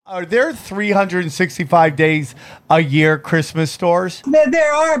Are there 365 days a year Christmas stores?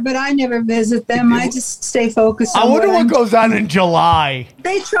 There are, but I never visit them. I just stay focused on I wonder what goes on in July.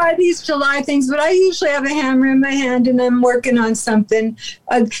 They try these July things, but I usually have a hammer in my hand and I'm working on something.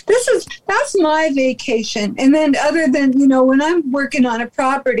 That's my vacation. And then other than, when I'm working on a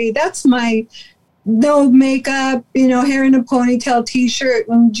property, that's my no makeup, hair in a ponytail, t-shirt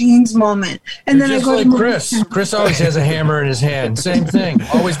and jeans moment. And You're then just I go like to Chris. Chris always has a hammer in his hand. Same thing.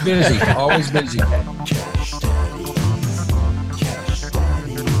 Always busy. Always busy.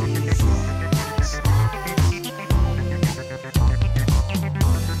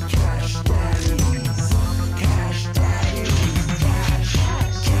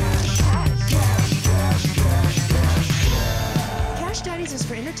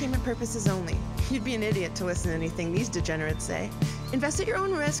 Entertainment purposes only. You'd be an idiot to listen to anything these degenerates say. Invest at your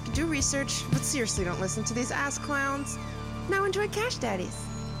own risk, do research, but seriously don't listen to these ass clowns. Now enjoy Cash Daddies.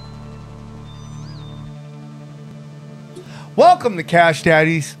 Welcome to Cash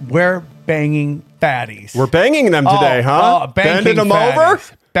Daddies. We're banging fatties. We're banging them today, huh? Bending them fatties. over?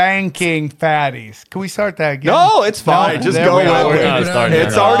 Banking fatties. Can we start that again? No, it's fine. No, Just there go we go. with We're not it. starting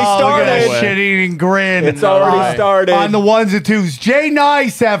It's that. already Look at that started. shit-eating grin. It's already started. On the ones and twos. Jay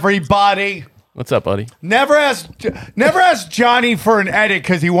Nice, everybody. What's up, buddy? Never ask Johnny for an edit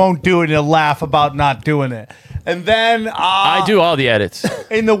because he won't do it and he'll laugh about not doing it. And then I do all the edits.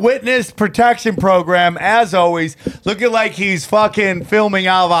 in the witness protection program, as always, looking like he's fucking filming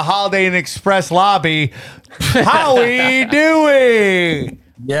out of a Holiday Inn Express lobby. How we doing?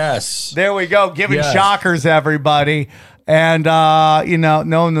 Yes. There we go. Giving Yes. shockers, everybody. And, no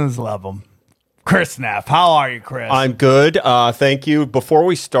one knows love them. Chris Neff. How are you, Chris? I'm good. Thank you. Before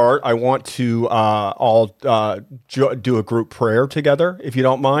we start, I want to all do a group prayer together, if you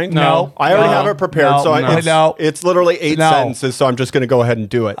don't mind. No. I already No. have it prepared. No. So No. No. it's literally 8 No. sentences, so I'm just going to go ahead and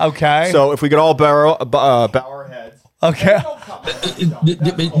do it. Okay. So if we could all bow our heads. Okay.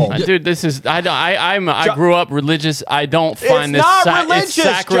 Dude, this is I grew up religious. I don't find It's this not religious. it's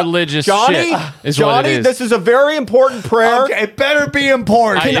sacrilegious Johnny, shit. Is Johnny, what it is. this is a very important prayer. Okay, it better be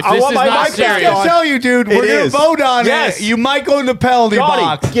important. If I this want is my not mic back I'm serious, going to tell you, dude, we're It going to is. vote on Yes. it. You might go in the penalty Johnny,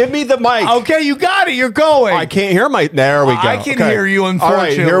 box. give me the mic. Okay, you got it. You're going. I can't hear my. There we go. I can hear you, All right,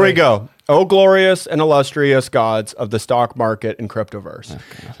 here unfortunately. we go. O glorious and illustrious gods of the stock market and cryptoverse.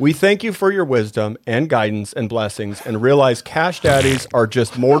 We thank you for your wisdom and guidance and blessings and realize Cash Daddies are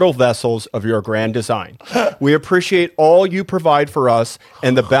just mortal vessels of your grand design. We appreciate all you provide for us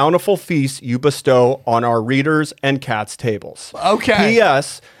and the bountiful feasts you bestow on our readers and cats' tables. Okay.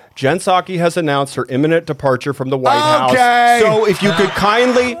 P.S. Jen Psaki has announced her imminent departure from the White Okay. House. So if you could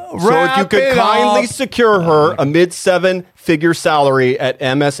kindly, Wrap it up. secure her a mid-7-figure salary at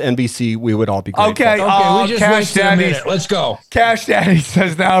MSNBC, we would all be grateful. Okay. Okay, we just Cash wasted a Daddies. minute. Let's go. Cash Daddy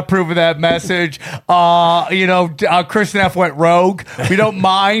does not approve of that message. Chris Neff went rogue. We don't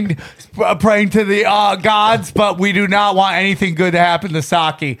mind praying to the gods, but we do not want anything good to happen to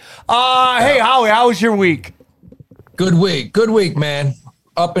Saki. Hey, Howie, how was your week? Good week. Good week, man.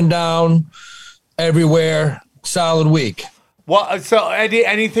 Up and down, everywhere. Solid week. What? So,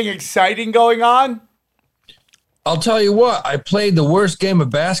 anything exciting going on? I'll tell you what, I played the worst game of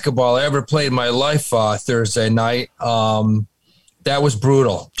basketball I ever played in my life Thursday night. That was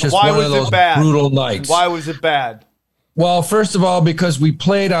brutal. Just Why one was of it those bad? brutal nights. Why was it bad? Well, first of all, because we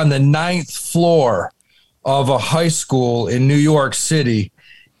played on the 9th floor of a high school in New York City,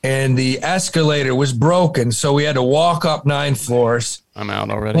 and the escalator was broken, so we had to walk up 9 floors. I'm out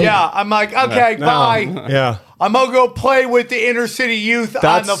already. Yeah, I'm like, okay, bye. Yeah. I'm gonna go play with the inner city youth on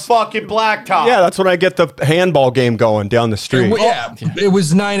That's- the fucking blacktop. Yeah, that's when I get the handball game going down the street. Yeah, it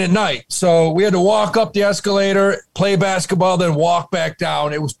was 9 at night. So we had to walk up the escalator, play basketball, then walk back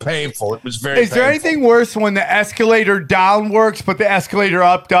down. It was painful. It was very Is there painful. anything worse when the escalator down works, but the escalator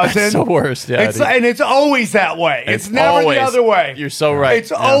up doesn't? It's the worst. Yeah, It's, dude. and it's always that way. It's never always. the other way. You're so right.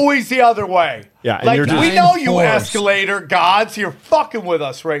 It's Yeah. always the other way. Yeah, and like you're just- we know you 9 floors. escalator gods. You're fucking with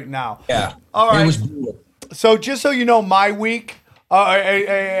us right now. Yeah. All right. It was brutal. So just so you know, my week.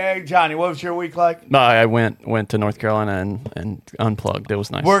 Hey, Johnny, what was your week like? No, I went to North Carolina and unplugged. It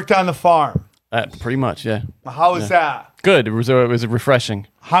was nice. Worked on the farm. Pretty much, yeah. How was that? Good. It was refreshing.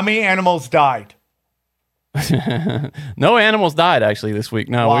 How many animals died? No animals died actually this week.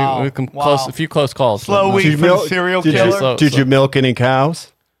 No, Wow. we come Wow. close. A few close calls. Slow but week Did you for the milk- serial did you- killer. So- Did you milk any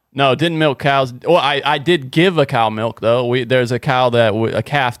cows? No, didn't milk cows. Well, I did give a cow milk though. There's a cow a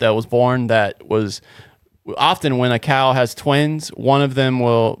calf that was born that was often when a cow has twins, one of them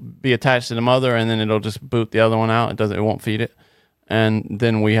will be attached to the mother and then it'll just boot the other one out. It won't feed it. and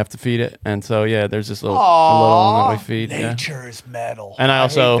then we have to feed it. And so yeah, there's this little one that we feed. Nature is metal. And I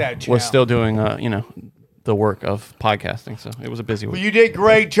also hate that was channel. still doing the work of podcasting, so it was a busy Well, week. you did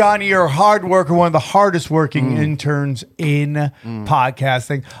great, Johnny. You're a hard worker, one of the hardest working interns in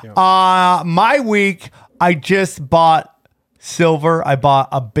podcasting. My week, I just bought silver. I bought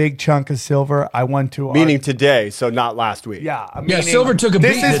a big chunk of silver. I went to Meaning today, so not last week. meaning silver took a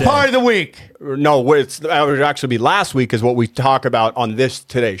This beat is today. part of the week. No, that would actually be last week is what we talk about on this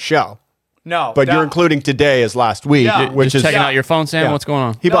today's show. No, But you're including today as last week, Yeah. which Just is checking out your phone, Sam. Yeah. What's going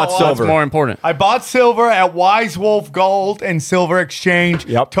on? He bought well, silver. What's more important? I bought silver at Wise Wolf Gold and Silver Exchange.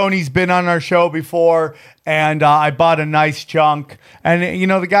 Yep. Tony's been on our show before, and I bought a nice chunk. And,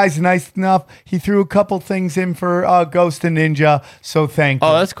 the guy's nice enough. He threw a couple things in for Ghost and Ninja, so thank you.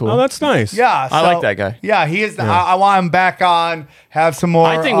 Oh, that's cool. Oh, that's nice. Yeah. I like that guy. Yeah, he is. I want him back on, have some more.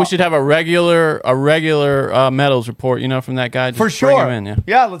 I think we should have a regular metals report, from that guy. Just For bring sure. him in,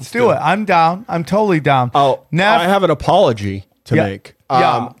 Yeah, let's do it. I'm down. I'm totally down. Oh, Neff, I have an apology to Yeah. make.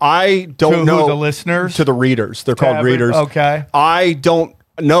 Yeah. I don't To who, know the listeners? to the readers. They're called every- readers. okay. I don't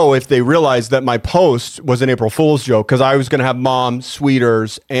know if they realized that my post was an April Fool's joke because I was going to have Mom,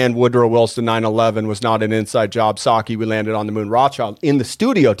 Sweeters, and Woodrow Wilson 9/11 was not an inside job. Saki, we landed on the moon. Rothschild in the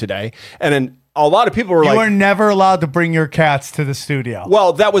studio today, and then a lot of people were You like, are never allowed to bring your cats to the studio.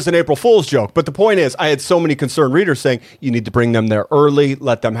 well, that was an April Fool's joke. But the point is, I had so many concerned readers saying, you need to bring them there early,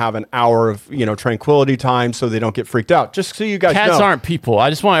 let them have an hour of, tranquility time so they don't get freaked out. Just so you guys Cats know. aren't people. I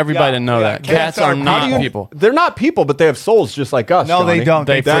just want everybody Yeah, to know yeah, that. cats Cats are are not people. people. They're not people, but they have souls just like us. No, they Johnny. don't.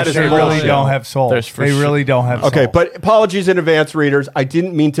 They, That for is sure bullshit. really don't have souls. There's for They sure- really don't have Okay, souls. but apologies in advance, readers. I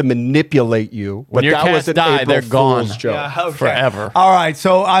didn't mean to manipulate you. When but your that cats was an die, April they're gone. Fool's joke. Yeah, okay. Forever. All right.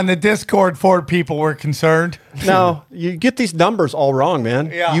 So on the Discord, 4 people were concerned. No, you get these numbers all wrong, man.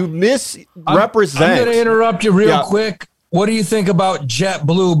 Yeah. You misrepresent. I'm going to interrupt you real Yeah. quick. What do you think about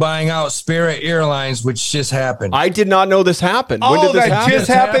JetBlue buying out Spirit Airlines, which just happened? I did not know this happened. When did this that happen? just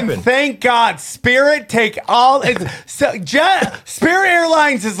This happened. happened. Thank God. Spirit take all. Spirit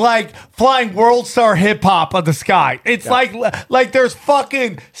Airlines is like flying World Star Hip Hop of the sky. It's like there's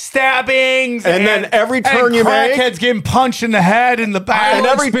fucking stabbings, And then every turn and you make- crackheads getting punched in the head in the back. I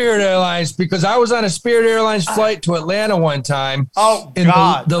love Spirit Airlines because I was on a Spirit Airlines flight to Atlanta one time. Oh, and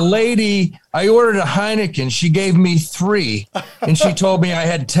God. The lady, I ordered a Heineken. She gave me 3, and she told me I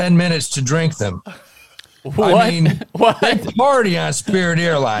had 10 minutes to drink them. What? I mean, What? they party on Spirit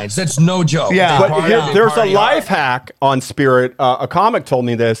Airlines. That's no joke. Yeah. They But party, here, they there's a party life hard. hack on Spirit. A comic told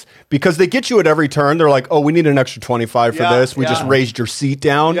me this because they get you at every turn. They're like, "Oh, we need an extra 25 for Yeah, this. We just yeah. raised your seat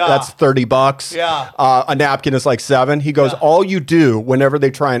down. Yeah. That's $30. Yeah. A napkin is like $7." He goes, "All you do whenever they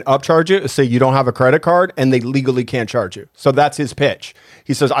try and upcharge you is say you don't have a credit card, and they legally can't charge you." So that's his pitch.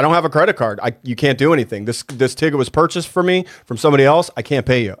 He says, "I don't have a credit card. You can't do anything. This ticket was purchased for me from somebody else. I can't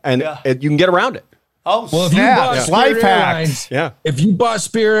pay you, and you can get around it." Oh, Well, if you snap. bought Life Spirit hacks. Airlines, Yeah. if you bought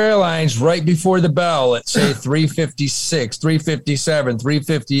Spirit Airlines right before the bell at say 356, 357,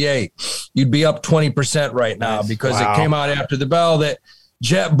 358, you'd be up 20% right now because it came out after the bell that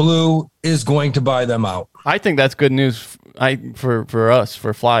JetBlue is going to buy them out. I think that's good news for us,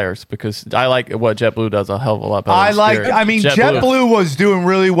 for flyers, because I like what JetBlue does a hell of a lot better. than Spirit. JetBlue was doing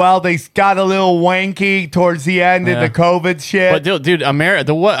really well. They got a little wanky towards the end of Yeah. the COVID shit. But dude,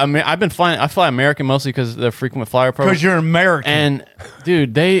 I've been flying. I fly American mostly because they're frequent flyer program. Because you're American. And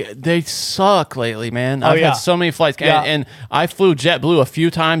dude, they suck lately, man. I've yeah. had so many flights, Yeah. and I flew JetBlue a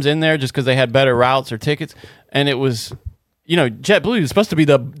few times in there just because they had better routes or tickets, and it was, JetBlue is supposed to be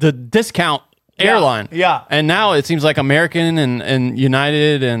the discount airline. Yeah. And now it seems like American and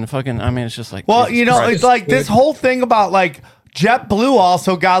United and fucking, it's just like, Well, Jesus Christ. it's like this whole thing about like JetBlue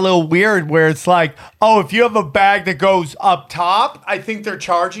also got a little weird where it's like, oh, if you have a bag that goes up top, I think they're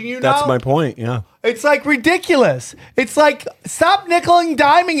charging you now. That's my point. Yeah. It's like ridiculous. It's like, stop nickel and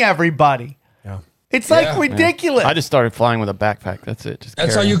diming everybody. Yeah. It's like Yeah. ridiculous. I just started flying with a backpack. That's it. Just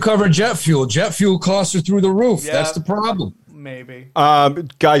That's how carry you on. cover jet fuel. Jet fuel costs are through the roof. Yeah. That's the problem. Maybe.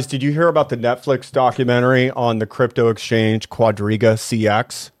 Guys, did you hear about the Netflix documentary on the crypto exchange Quadriga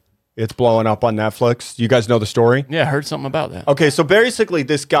CX? It's blowing up on Netflix. You guys know the story? Yeah, I heard something about that. Okay, so basically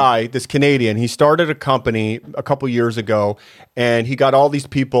this guy, this Canadian, he started a company a couple years ago, and he got all these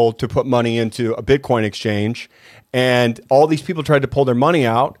people to put money into a Bitcoin exchange, and all these people tried to pull their money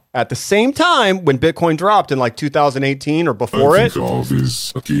out at the same time when Bitcoin dropped in like 2018 or before I it. think of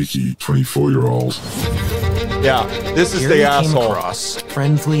is a geeky 24-year-old. Yeah, this is Jerry the came asshole. across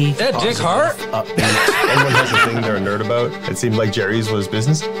friendly, That Dick Hart? upbeat. Everyone has a thing they're a nerd about. It seemed like Jerry's was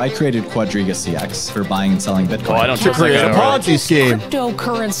business. I created Quadriga CX for buying and selling Bitcoin. Oh, I don't To trust that create a guy. Ponzi scheme.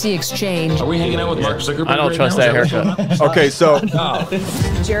 Cryptocurrency exchange. Are we hanging out with Mark Zuckerberg? I don't trust that haircut. Okay, so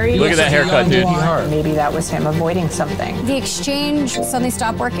Jerry, Look at that haircut, dude. maybe that was him avoiding something. The exchange suddenly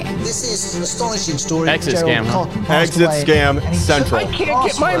stopped working. This is an astonishing story. Exit scam, huh? exit scam central. Can't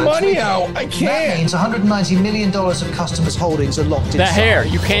get my money out. I That can't. means $190 million of customers' holdings are locked in. That hair,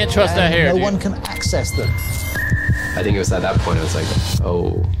 you can't trust that hair, No dude. one can access them. I think it was at that point I was like,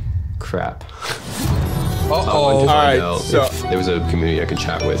 oh, crap. Uh-oh. All right, Now, so if there was a community I could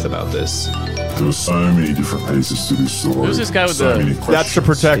chat with about this. There are so many different pieces to this story. Who's this guy with so the- many that's to questions.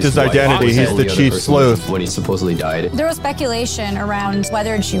 protect his wife identity. was He's only the other chief person sleuth. when he supposedly died. There was speculation around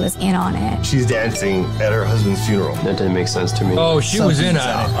whether she was in on it. She's dancing at her husband's funeral. That didn't make sense to me. Oh, she was in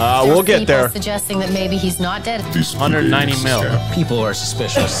on it. We'll get there. Suggesting that maybe he's not dead. This 190 begins mil. to People are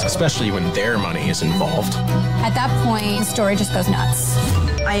suspicious, especially when their money is involved. At that point, the story just goes nuts.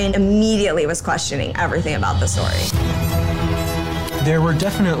 I immediately was questioning everything about the story. There were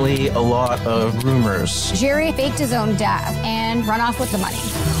definitely a lot of rumors. Jerry faked his own death and run off with the money.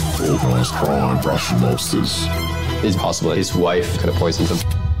 organized crime, Russian mobsters. It's possible his wife could have poisoned him.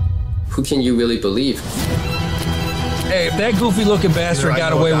 Who can you really believe? Hey, if that goofy-looking bastard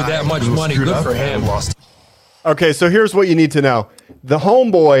got away with that much money, good for him. Okay, so here's what you need to know. The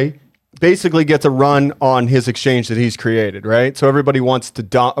homeboy basically gets a run on his exchange that he's created, right? So everybody wants to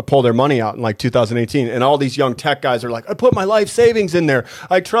pull their money out in like 2018. And all these young tech guys are like, I put my life savings in there.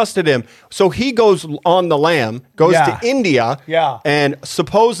 I trusted him. So he goes on the lam, goes to India, and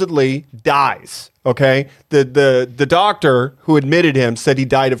supposedly dies. Okay? The doctor who admitted him said he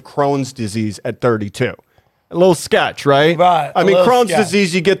died of Crohn's disease at 32. A little sketch, right? Right. I mean, Crohn's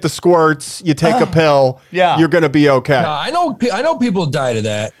disease, you get the squirts, you take a pill, you're going to be okay. I know people died of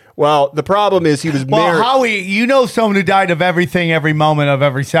that. Well, the problem is he was married. Well, Howie, you know someone who died of everything, every moment of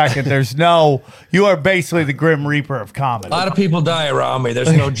every second. You are basically the Grim Reaper of comedy. A lot of people die around me.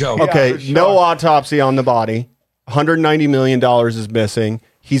 There's no joke. Okay, no autopsy on the body. $190 million is missing.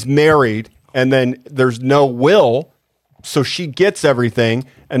 He's married, and then there's no will. So she gets everything,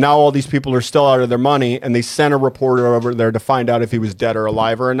 and now all these people are still out of their money, and they sent a reporter over there to find out if he was dead or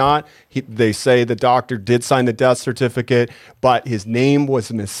alive or not. They say the doctor did sign the death certificate, but his name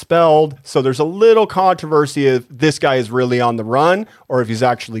was misspelled. So there's a little controversy if this guy is really on the run or if he's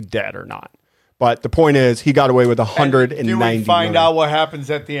actually dead or not. But the point is, he got away with $190 Did we find out what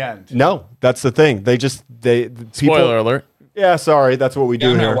happens at the end? No, that's the thing. Spoiler alert. Yeah, sorry, that's what we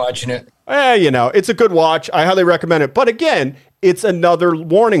do I'm here. not watching it. It's a good watch. I highly recommend it. But again, it's another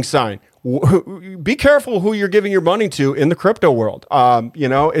warning sign. Be careful who you're giving your money to in the crypto world.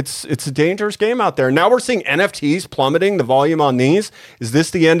 It's a dangerous game out there. Now we're seeing NFTs plummeting the volume on these. Is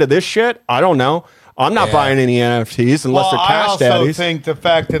this the end of this shit? I don't know. I'm not buying any NFTs unless they're cash I also daddies. think the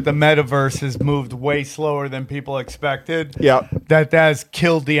fact that the metaverse has moved way slower than people expected, that has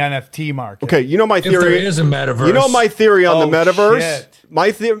killed the NFT market. Okay, you know my theory. If there is a metaverse. You know my theory on the metaverse? Shit.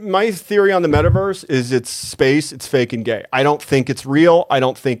 My theory on the metaverse is it's space, it's fake and gay. I don't think it's real. I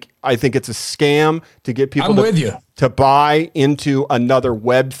think it's a scam to get people to buy into another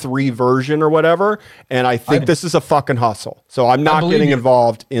Web3 version or whatever. And I think this is a fucking hustle. So I'm not getting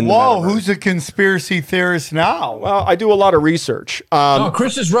involved in the metaverse. Who's a conspiracy theorist now? Well, I do a lot of research. No,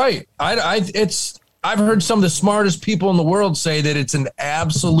 Chris is right. I've heard some of the smartest people in the world say that it's an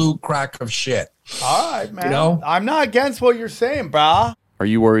absolute crock of shit. All right, man. I'm not against what you're saying, brah. Are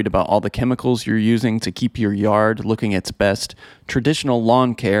you worried about all the chemicals you're using to keep your yard looking its best? Traditional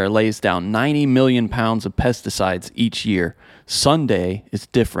lawn care lays down 90 million pounds of pesticides each year. Sunday is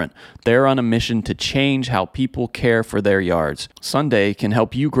different. They're on a mission to change how people care for their yards. Sunday can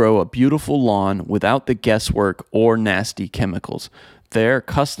help you grow a beautiful lawn without the guesswork or nasty chemicals. Their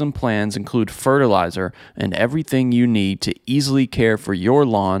custom plans include fertilizer and everything you need to easily care for your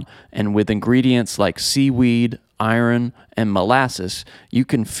lawn, and with ingredients like seaweed, iron, and molasses, you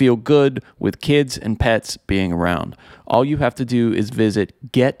can feel good with kids and pets being around. All you have to do is visit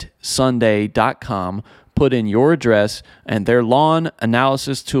getsunday.com, put in your address, and their lawn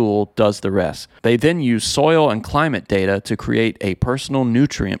analysis tool does the rest. They then use soil and climate data to create a personal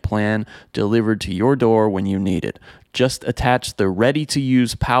nutrient plan delivered to your door when you need it. Just attach the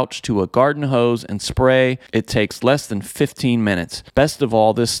ready-to-use pouch to a garden hose and spray. It takes less than 15 minutes. Best of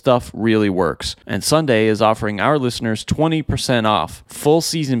all, this stuff really works. And Sunday is offering our listeners 20% off. Full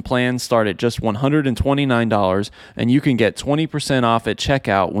season plans start at just $129, and you can get 20% off at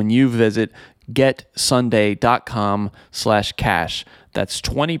checkout when you visit getsunday.com/cash. That's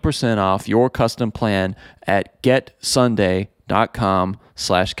 20% off your custom plan at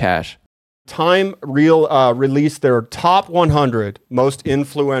getsunday.com/cash. Time released their top 100 most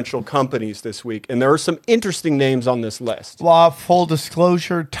influential companies this week, and there are some interesting names on this list. Well, full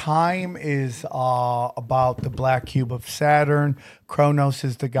disclosure, Time is about the black cube of Saturn. Kronos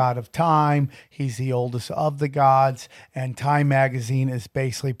is the god of time. He's the oldest of the gods, and Time magazine is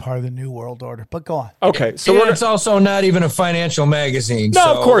basically part of the New World Order. But go on. Okay, so it's also not even a financial magazine. No,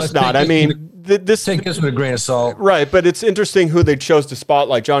 so of course not. I mean, take this with a grain of salt. Right, but it's interesting who they chose to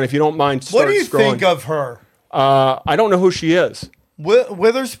spotlight. John, if you don't mind, What do you scrolling. think of her? I don't know who she is.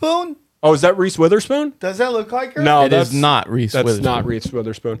 Witherspoon? Oh, is that Reese Witherspoon? Does that look like her? No, It is not Reese That's Witherspoon. not Reese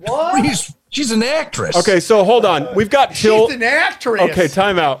Witherspoon. What? She's an actress. Okay, so hold on. We've got Till. She's an actress. Okay,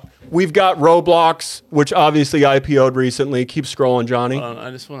 time out. We've got Roblox, which obviously IPO'd recently. Keep scrolling, Johnny. I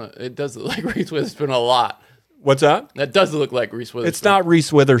just want to. It does look like Reese Witherspoon a lot. What's that? That does look like Reese Witherspoon. It's not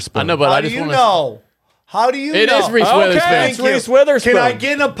Reese Witherspoon. I know, but How I do just you want know? How do you It know? is Reese Okay, Witherspoon. it's Reese Witherspoon. Can I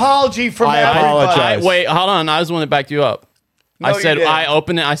get an apology from I everybody? apologize. Wait, hold on. I just want to back you up. No, I you said didn't. I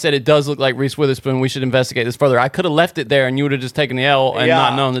opened it. I said it does look like Reese Witherspoon. We should investigate this further. I could have left it there, and you would have just taken the L and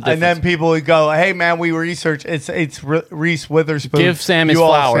not known the difference. And then people would go, "Hey, man, we researched. It's Reese Witherspoon." Give Sam his You all,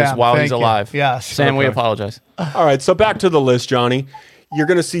 flowers Sam. while Thank he's you. alive. Yes, Sam, we Okay. apologize. All right, so back to the list, Johnny. You're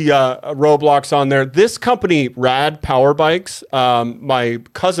going to see Roblox on there. This company, Rad Power Bikes, my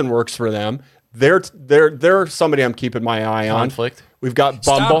cousin works for them. They're somebody I'm keeping my eye on. Conflict. We've got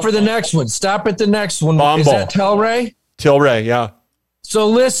Bumble. Stop for the next one. Stop at the next one. Bumble. Is that Telray? Tilray, yeah. So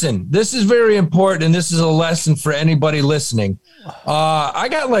listen, this is very important, and this is a lesson for anybody listening. I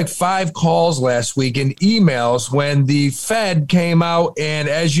got like 5 calls last week and emails when the Fed came out, and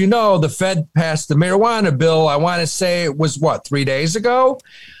as you know, the Fed passed the marijuana bill. I want to say it was 3 days ago.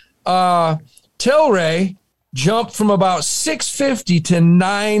 Tilray jumped from about $6.50 to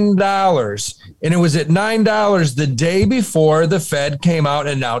 $9, and it was at $9 the day before the Fed came out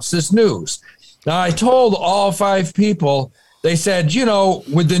and announced this news. Now, I told all 5 people. They said,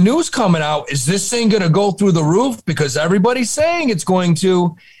 with the news coming out, is this thing going to go through the roof? Because everybody's saying it's going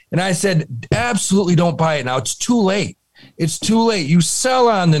to. And I said, absolutely don't buy it now. It's too late. It's too late. You sell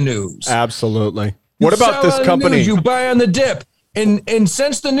on the news. Absolutely. What about this company? You buy on the dip. And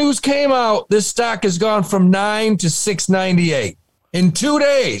since the news came out, this stock has gone from $9 to $6.98. In 2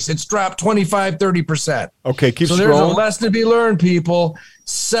 days, it's dropped 25, 30%. Okay, keep So there's a scrolling. lesson to be learned, people.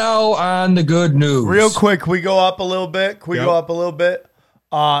 Sell on the good news. Real quick, we go up a little bit. Can we go up a little bit?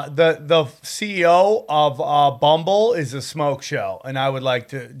 The CEO of Bumble is a smoke show, and I would like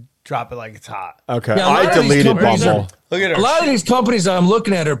to drop it like it's hot. Okay, Yeah, a lot I of these deleted companies Bumble. Look at her. A lot of these companies I'm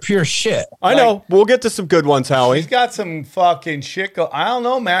looking at are pure shit. I know. We'll get to some good ones, Howie. She's got some fucking shit. I don't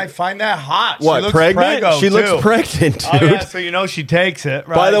know, man. I find that hot. What, she looks pregnant? preggo, She looks too. pregnant, dude. Oh, yeah, so you know she takes it,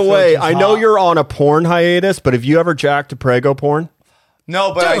 right? By the So way, she's I know hot. you're on a porn hiatus, but have you ever jacked a prego porn?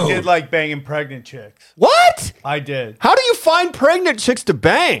 No, but I Dude. did like banging pregnant chicks. What? I did. How do you find pregnant chicks to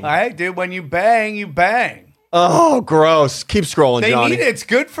bang? I did. When you bang, you bang. Oh, gross. Keep scrolling, They Johnny. need it. It's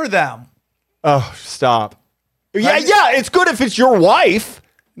good for them. Oh, stop. Yeah, it's good if it's your wife.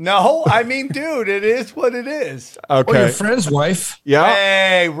 No, I mean, dude, it is what it is. Or your Okay. friend's wife. Yeah.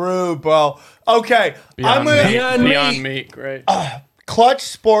 Hey, rude, bro. Okay, I'm gonna Beyond meat, great. Clutch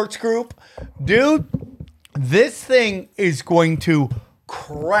Sports Group, dude. This thing is going to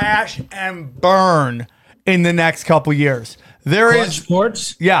crash and burn in the next couple years. There Clutch is,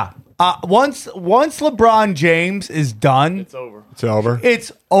 Sports. yeah. Once LeBron James is done, It's over. It's over.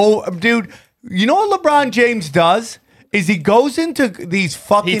 it's dude. You know what LeBron James does is he goes into these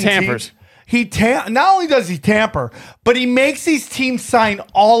fucking He tampers. teams. Not only does he tamper, but he makes these teams sign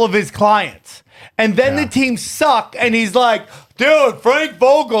all of his clients. And then the teams suck, and he's like, dude, Frank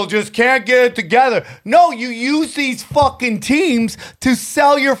Vogel just can't get it together. No, you use these fucking teams to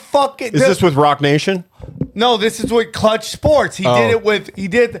sell your fucking... Is this with Rock Nation? No, this is with Clutch Sports. He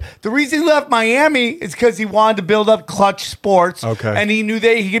did the reason he left Miami is because he wanted to build up Clutch Sports. Okay. And he knew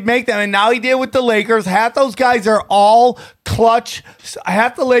that he could make them. And now he did with the Lakers. Half those guys are all Clutch.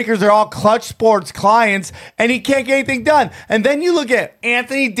 Half the Lakers are all Clutch Sports clients, and he can't get anything done. And then you look at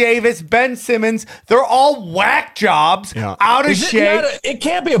Anthony Davis, Ben Simmons. They're all whack jobs, out of shape. It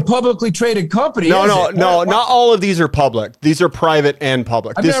can't be a publicly traded company. No, not all of these are public. These are private and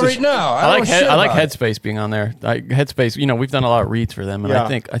public. I like Headspace being on there. Like Headspace, we've done a lot of reads for them, and I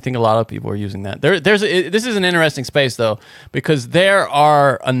think a lot of people are using that. This is an interesting space though, because there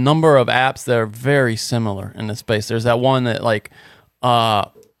are a number of apps that are very similar in this space. There's that one that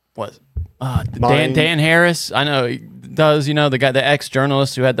Dan Harris, I know he does, the guy, the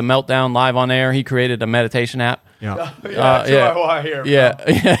ex-journalist who had the meltdown live on air. He created a meditation app. That's what I want to hear.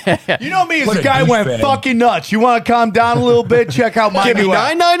 Yeah. You know me as a guy went fucking nuts. You want to calm down a little bit? Check out my Give me new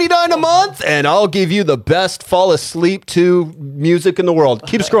app. $9.99 a month, and I'll give you the best fall asleep to music in the world.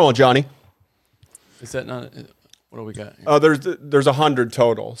 Keep scrolling, Johnny. Is that not? What do we got? Oh, there's 100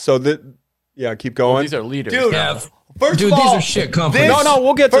 total. So keep going. Well, these are leaders. Dude, These are shit companies.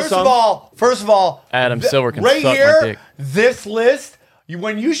 We'll get to some. First of all, Adam Silver can right suck here, my dick. this list.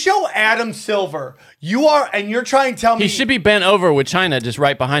 When you show Adam Silver, you're trying to tell me He should be bent over with China just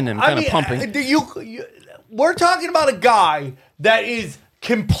right behind him, kind of pumping. We're talking about a guy that is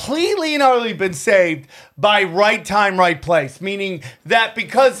completely and utterly been saved by right time, right place. Meaning that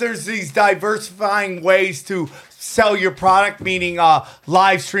because there's these diversifying ways to sell your product, meaning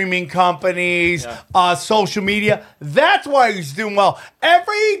live streaming companies, social media. That's why he's doing well.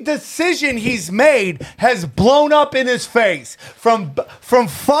 Every decision he's made has blown up in his face. From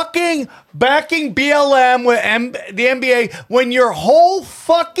fucking backing BLM with the NBA when your whole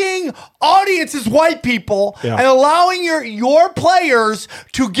fucking audience is white people and allowing your players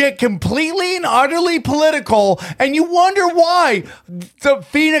to get completely and utterly political, and you wonder why the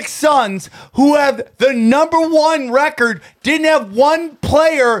Phoenix Suns, who have the number one record, didn't have one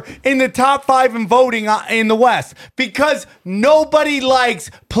player in the top 5 in voting in the West, because nobody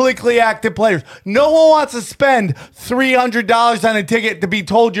likes politically active players. No one wants to spend $300 on a ticket to be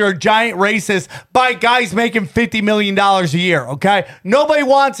told you're a giant racist by guys making $50 million a year, okay? Nobody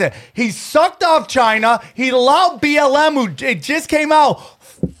wants it. He sucked off China. He allowed BLM, who it just came out,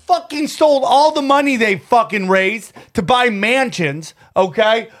 fucking stole all the money they fucking raised to buy mansions,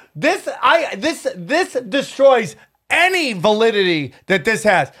 okay? This destroys any validity that this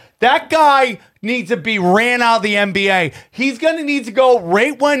has. That guy needs to be ran out of the NBA. He's going to need to go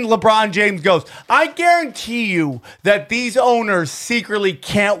right when LeBron James goes. I guarantee you that these owners secretly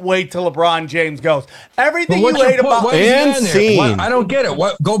can't wait till LeBron James goes. Everything you hate about I don't get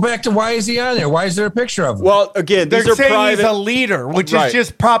it. Go back to why is he on there? Why is there a picture of him? Well, again, they're these are saying private. He's a leader, which is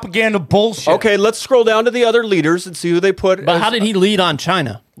just propaganda bullshit. Okay, let's scroll down to the other leaders and see who they put. But how did he lead on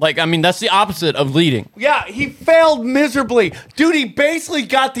China? That's the opposite of leading. Yeah, he failed miserably. Dude, he basically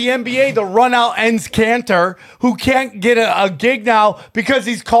got the NBA to run out Enes Kanter, who can't get a gig now because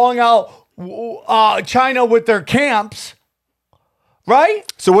he's calling out China with their camps. Right?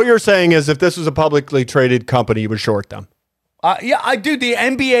 So what you're saying is if this was a publicly traded company, you would short them. The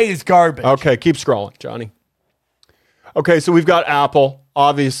NBA is garbage. Okay, keep scrolling, Johnny. Okay, so we've got Apple,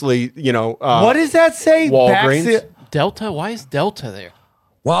 obviously, what does that say? Walgreens. Delta? Why is Delta there?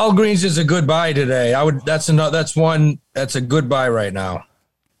 Walgreens is a good buy today. That's a good buy right now.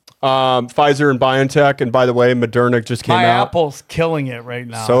 Pfizer and BioNTech, and by the way, Moderna just came out. Apple's killing it right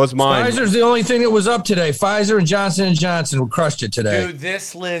now. So is mine. Pfizer's the only thing that was up today. Pfizer and Johnson & Johnson crushed it today. Dude,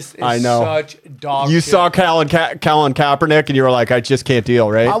 this list is such dog You shit. saw Colin Kaepernick, and you were like, I just can't deal,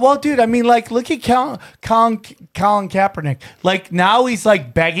 right? Well, dude, I mean, look at Colin Kaepernick. Now he's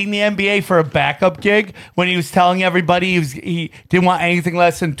begging the NBA for a backup gig when he was telling everybody he didn't want anything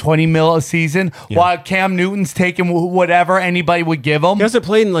less than $20 million a season, while Cam Newton's taking whatever anybody would give him. He hasn't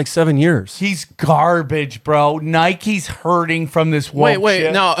played in 7 years. He's garbage, bro. Nike's hurting from this woke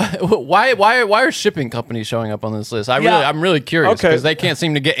shit. No. Why are shipping companies showing up on this list? I'm really curious because they can't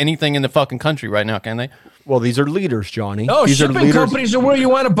seem to get anything in the fucking country right now, can they? Well, these are leaders, Johnny. No, these shipping companies are where you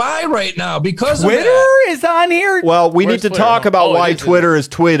want to buy right now because Twitter is on here. Well, we need to talk about why Twitter is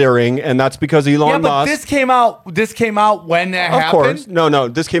twittering, and that's because Elon Musk. This came out when that happened. Of course, no,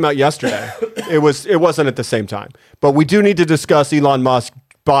 this came out yesterday. It wasn't at the same time, but we do need to discuss Elon Musk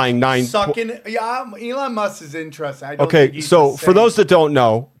buying Elon Musk is interesting. Okay, so for those that don't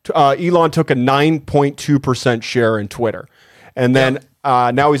know, Elon took a 9.2% share in Twitter, and then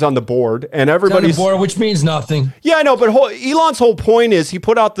Now he's on the board, and He's on everybody's the board, which means nothing. Yeah, I know, but Elon's whole point is he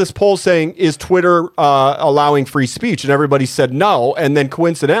put out this poll saying, is Twitter allowing free speech? And everybody said no. And then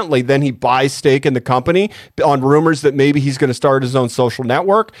coincidentally, then he buys stake in the company on rumors that maybe he's going to start his own social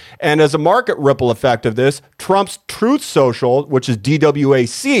network. And as a market ripple effect of this, Trump's Truth Social, which is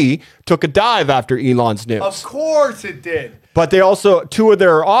DWAC, took a dive after Elon's news. Of course it did. But they also, 2 of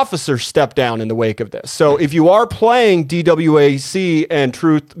their officers stepped down in the wake of this. So if you are playing DWAC and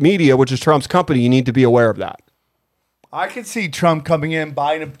Truth Media, which is Trump's company, you need to be aware of that. I could see Trump coming in,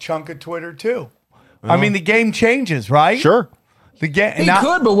 buying a chunk of Twitter too. I mean, the game changes, right? Sure. The game. He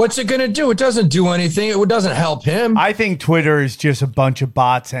could, but what's it going to do? It doesn't do anything. It doesn't help him. I think Twitter is just a bunch of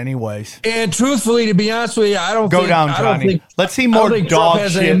bots, anyways. And truthfully, to be honest with you, I don't Go think, down, I don't Johnny. think- Let's see I don't more think Trump dog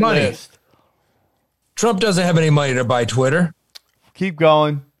has any shit money. list. Trump doesn't have any money to buy Twitter. Keep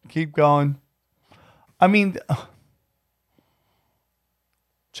going. Keep going. I mean,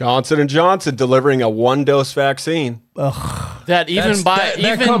 Johnson & Johnson delivering a 1-dose vaccine. That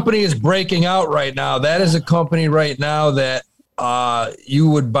company is breaking out right now. That is a company right now that you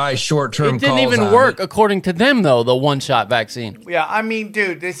would buy short-term. It didn't calls even on work it. according to them, though. The one-shot vaccine. yeah, I mean,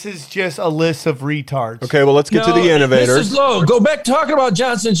 dude, this is just a list of retards. Okay, well, let's get to the innovators. This is low. Go back talking about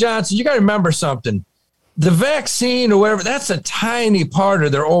Johnson & Johnson. You got to remember something. The vaccine or whatever, that's a tiny part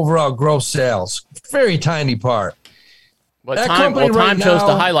of their overall gross sales. Very tiny part. But That Time company right chose to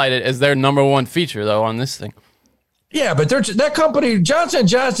now- highlight it as their number one feature, though, on this thing. Yeah, but that company, Johnson &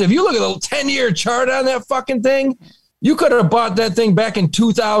 Johnson, if you look at the 10-year chart on that fucking thing, you could have bought that thing back in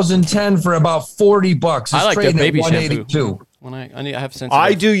 2010 for about $40. It's I like the trading at baby 182. shampoo. When I have sensitive.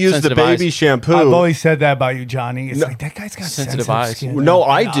 I do use the sensitive baby eyes. shampoo. I've always said that about you, Johnny. It's like, that guy's got Sensitive sensitive eyes. skin. No,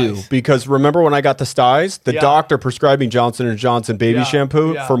 I And do eyes. because remember when I got the styes, the Yeah. doctor prescribed me Johnson & Johnson baby Yeah,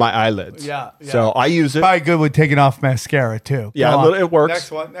 shampoo yeah. for my eyelids. Yeah, So I use it. Probably good with taking off mascara, too. Yeah, Go on. it works. Next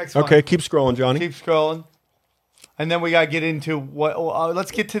one. Next one. Okay, keep scrolling, Johnny. Keep scrolling. And then we got to get into what.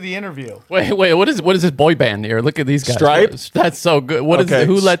 Let's get to the interview. Wait, what is this boy band here? Look at these guys. Stripe? That's so good. What is Okay.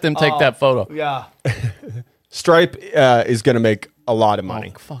 who let them take that photo? Yeah. Stripe is going to make a lot of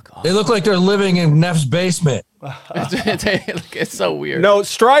money. Fuck off. They look like they're living in Neff's basement. It's so weird. No,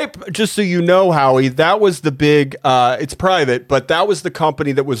 Stripe, just so you know, Howie, that was the big, it's private, but that was the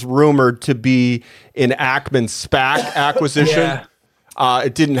company that was rumored to be in Ackman's SPAC acquisition. Yeah.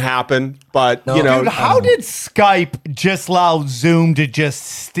 It didn't happen, but, you know. Dude, how did Skype just allow Zoom to just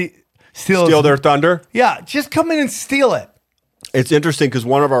steal their thunder? Yeah, just come in and steal it. It's interesting because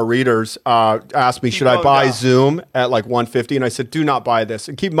one of our readers asked me, should I going buy down. Zoom at like 150? And I said, do not buy this.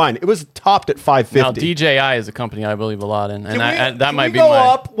 And keep in mind, it was topped at 550. Now DJI is a company I believe a lot in, and that Can might we be go my.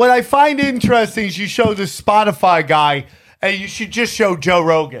 up? What I find interesting is you show the Spotify guy, and you should just show Joe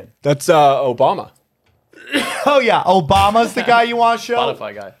Rogan. That's Obama. Oh yeah, Obama's the guy you want to show.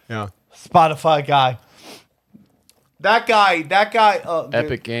 Spotify guy. Yeah. Spotify guy. That guy. Dude.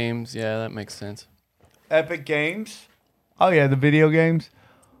 Epic Games, yeah, that makes sense. Epic Games. Oh yeah, the video games.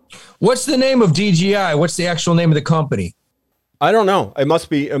 What's the name of DJI? What's the actual name of the company? I don't know. It must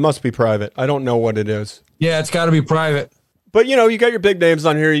be private. I don't know what it is. Yeah, it's got to be private. But, you know, you got your big names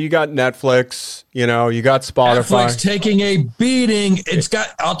on here. You got Netflix. You know, you got Spotify. Netflix taking a beating.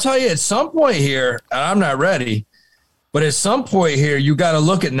 I'll tell you, at some point here, and I'm not ready, but at some point here, you got to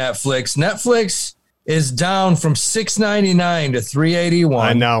look at Netflix. Netflix is down from $6.99 to $3.81.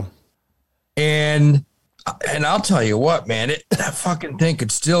 I know. And I'll tell you what, man, that fucking thing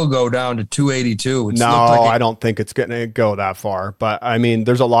could still go down to $2.82. No, I don't think it's going to go that far. But I mean,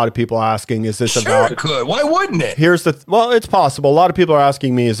 there's a lot of people asking, is this a value? It could. Why wouldn't it? Well, it's possible. A lot of people are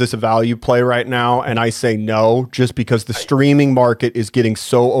asking me, is this a value play right now? And I say no, just because the streaming market is getting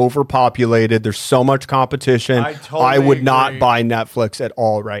so overpopulated. There's so much competition. I would not buy Netflix at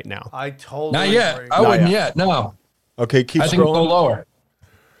all right now. I totally Not yet. agree. I wouldn't yet. No. Okay, keep I think scrolling. go lower.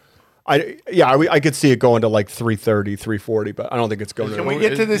 I could see it going to like 330, 340, but I don't think it's going Can to. we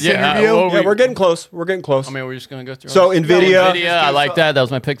get to this Yeah, interview? well, Yeah, we're getting close. We're getting close. I mean, we're just gonna go through. So, them. NVIDIA. NVIDIA, I like that. That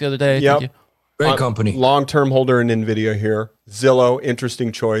was my pick the other day. Yep. Thank you. Great company. Long-term holder in NVIDIA here. Zillow,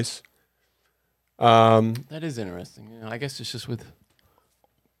 interesting choice. That is interesting. I guess it's just with.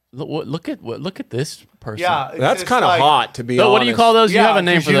 Look at this person. Yeah, it's That's just kind of like- hot, to be So honest. what do you call those? You Yeah, have a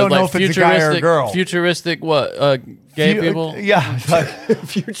name 'cause for you those, don't know like if it's a guy or a futuristic, girl. futuristic what? Gay people. Yeah, it's like-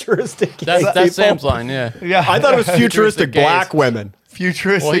 Futuristic. That's people. Sam's line. Yeah. yeah. I thought it was futuristic gays. black women.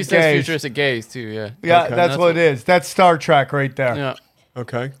 futuristic. Well, he says gays. futuristic gays too. Yeah. Yeah, Okay. that's what it is. That's Star Trek right there. Yeah.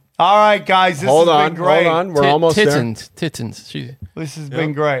 Okay. All right, guys, this Hold has on. been great. Hold on. We're almost there. Titans. This has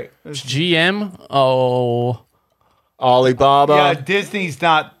been great. GM. Oh. Alibaba. Yeah, Disney's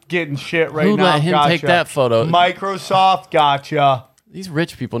not getting shit right Who now. let him Gotcha. take that photo? Microsoft, gotcha. These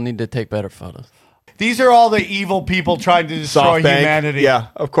rich people need to take better photos. These are all the evil people trying to destroy SoftBank. humanity. Yeah,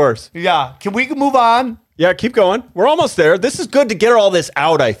 of course. Yeah. Can we move on? Yeah, keep going. We're almost there. This is good to get all this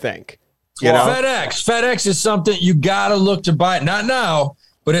out, I think. You know? FedEx is something you got to look to buy. Not now,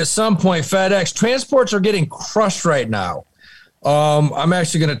 but at some point, FedEx. Transports are getting crushed right now. I'm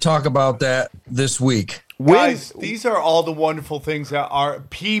actually going to talk about that this week. Guys, these are all the wonderful things that are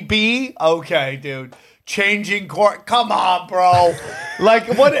PB. Okay, dude. Changing court. Come on, bro. Like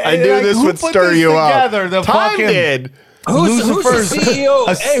what? I knew like, this who would put stir this you together? up. The Time fucking did. Who's the Lucifer's-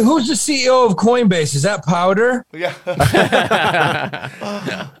 CEO? Hey, who's the CEO of Coinbase? Is that Powder? Yeah.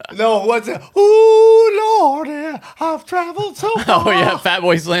 No, what's it? Ooh, Lordy, I've traveled so far. Oh yeah,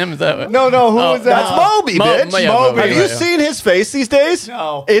 Fatboy Slim. Is that what? No, who was that? That's Moby, bitch. Moby. Have you seen his face these days?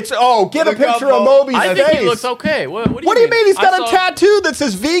 No. It's get a Look up picture of Mo- Moby's I face. think he looks okay. What do What do you mean? He's got a tattoo that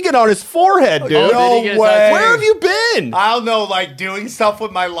says vegan on his forehead, dude. No did he get a way. tattoo? Where have you been? I don't know, like doing stuff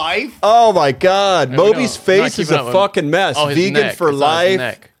with my life. Oh my God, we Moby's know. face Not is keeping a up with- fucking mess. Oh, his Vegan neck. for It's on his life,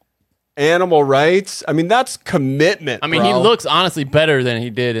 neck. animal rights. I mean, that's commitment. I mean, he bro. looks honestly better than he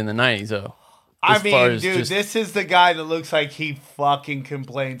did in the 90s, though. I As far mean, as dude, just- this is the guy that looks like he fucking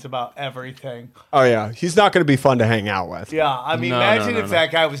complains about everything. Oh yeah, he's not going to be fun to hang out with. Yeah, I mean, No, imagine no, if no.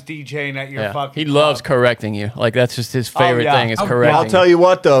 that guy was DJing at your Yeah. fucking. He loves club. correcting you. Like, that's just his favorite yeah. thing is I'll- correcting I'll tell you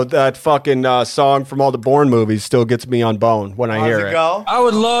what though, that fucking song from all the Bourne movies still gets me on bone when I How's hear it it. go? I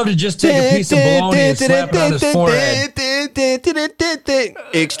would love to just take a piece of bologna and slap it on his forehead.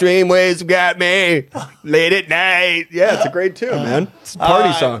 Extreme waves got me late at night. Yeah, it's a great tune, man. It's a party All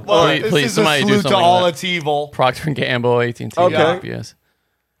right, song. Well, Please- this please, is a somebody do salute to something all like its evil. Procter & Gamble, AT&T, Okay. UPS.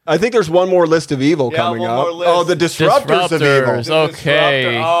 I think there's one more list of evil Yeah, coming one up. more list. Oh, the disruptors of evil. Disruptors, okay.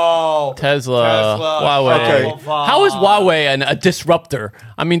 Disruptor. Oh, Tesla, Huawei. Okay. How is Huawei a disruptor?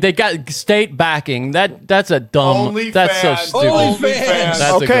 I mean, they got state backing. That's a dumb. That's so OnlyFans. stupid. OnlyFans. That's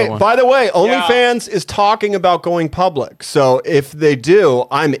a Okay, good one. by the way, Yeah. OnlyFans is talking about going public. So if they do,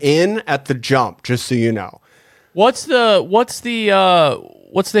 I'm in at the jump, just so you know. What's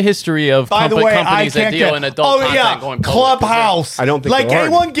the history of By the way, I companies that can't deal get. in adult content going public? Clubhouse. I don't think like there are.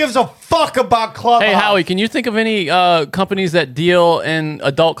 anyone gives a fuck about Clubhouse. Hey, Howie, can you think of any companies that deal in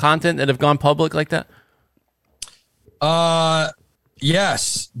adult content that have gone public like that?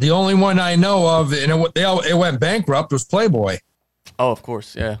 Yes. The only one I know of, and it went bankrupt, was Playboy. Oh, of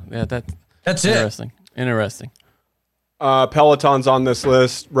course. Yeah. That's it. Interesting. Peloton's on this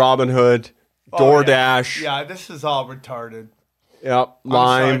list. Robinhood, DoorDash. Yeah, this is all retarded. Yep. I'm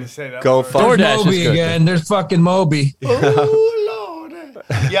sorry Lime. to say that Go word. fuck. There's DoorDash is Moby good. again. There's fucking Moby. Ooh, Lord.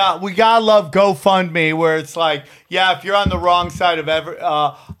 Yeah, we gotta love GoFundMe, where it's like, yeah, if you're on the wrong side of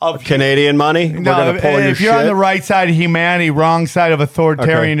of Canadian money. no, We're gonna pull your if you're on shit. the right side of humanity, wrong side of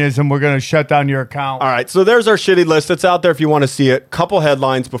authoritarianism, we're gonna shut down your account. All right, so there's our shitty list. It's out there if you want to see it. Couple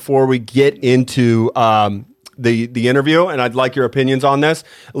headlines before we get into the interview, and I'd like your opinions on this.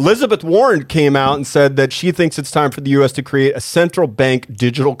 Elizabeth Warren came out and said that she thinks it's time for the U.S. to create a central bank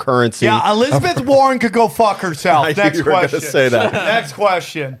digital currency. Yeah, Elizabeth Warren could go fuck herself. I knew Next you were gonna question. say that. Next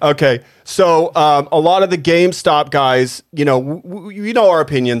question. Okay, so a lot of the GameStop guys, you know our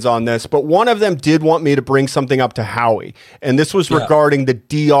opinions on this, but one of them did want me to bring something up to Howie, and this was regarding the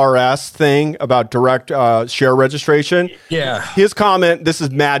DRS thing about direct share registration. Yeah. His comment, this is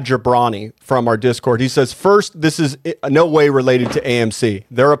Mad Jabrani from our Discord. He says, first, this is no way related to AMC.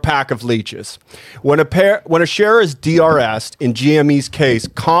 They're a pack of leeches. When a share is DRS'd, in GME's case,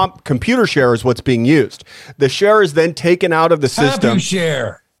 computer share is what's being used. The share is then taken out of the system.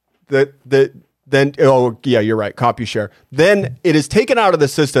 CompuShare. Then you're right, CompuShare. Then it is taken out of the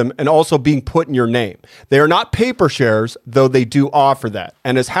system and also being put in your name. They are not paper shares, though they do offer that.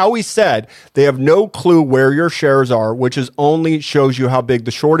 And as Howie said, they have no clue where your shares are, which is only shows you how big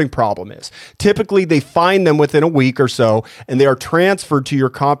the shorting problem is. Typically, they find them within a week or so, and they are transferred to your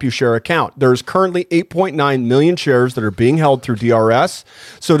CompuShare account. There's currently 8.9 million shares that are being held through DRS.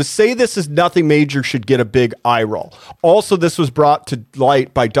 So to say this is nothing major should get a big eye roll. Also, this was brought to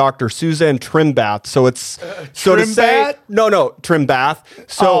light by Dr. Suzanne Trimbath. So it's so to say Trimbath.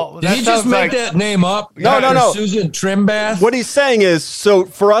 So Did he just make that name up? No. Susan Trimbath. What he's saying is, so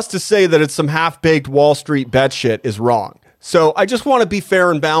for us to say that it's some half-baked Wall Street bet shit is wrong. So I just want to be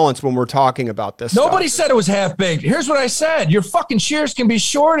fair and balanced when we're talking about this. Nobody said it was half baked. Here's what I said: your fucking shares can be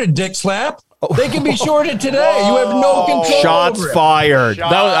shorted, Dick Slap. They can be shorted today. You have no control. Shots over it. fired.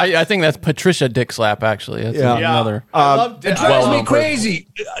 I think that's Patricia Dick Slap. Actually, that's another. It drives me crazy.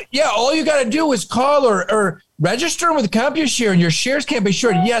 Yeah, all you got to do is call or register with CompuShare, and your shares can't be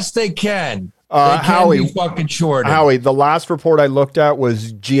shorted. Yes, they can. Howie, fucking shorted. Howie, the last report I looked at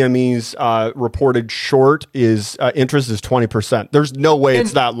was GME's reported short is interest is 20%. There's no way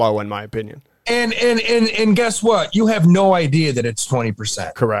it's that low, in my opinion. And guess what? You have no idea that it's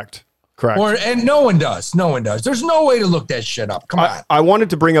 20%. Correct. And no one does. There's no way to look that shit up. Come on. I wanted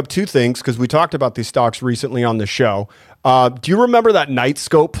to bring up two things because we talked about these stocks recently on the show. Do you remember that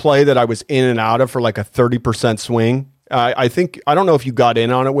Nightscope play that I was in and out of for like a 30% swing? I don't know if you got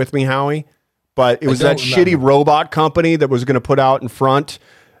in on it with me, Howie, but it was that shitty robot company that was going to put out in front.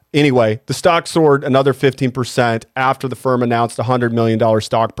 Anyway, the stock soared another 15% after the firm announced a $100 million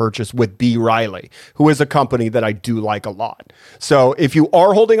stock purchase with B. Riley, who is a company that I do like a lot. So if you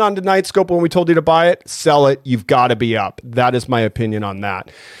are holding on to Nightscope when we told you to buy it, sell it. You've got to be up. That is my opinion on that.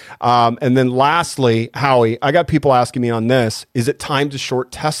 And then lastly, Howie, I got people asking me on this. Is it time to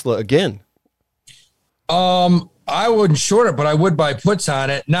short Tesla again? I wouldn't short it, but I would buy puts on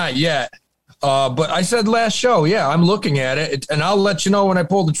it. Not yet. But I said last show, yeah, I'm looking at it, and I'll let you know when I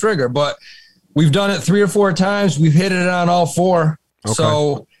pull the trigger. But we've done it 3 or 4 times. We've hit it on all 4. Okay.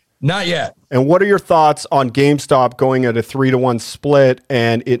 So not yet. And what are your thoughts on GameStop going at a 3-to-1 split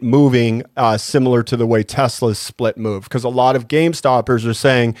and it moving similar to the way Tesla's split moved? Because a lot of GameStoppers are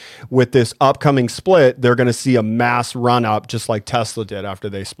saying with this upcoming split, they're going to see a mass run up just like Tesla did after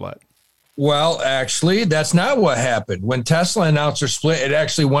they split. Well, actually, that's not what happened. When Tesla announced their split, it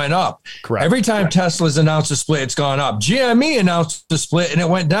actually went up. Correct. Every time Tesla's announced a split, it's gone up. GME announced the split and it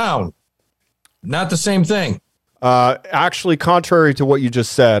went down. Not the same thing. Actually, contrary to what you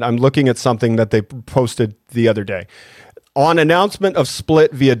just said, I'm looking at something that they posted the other day. On announcement of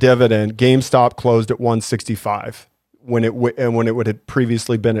split via dividend, GameStop closed at 165. When it would have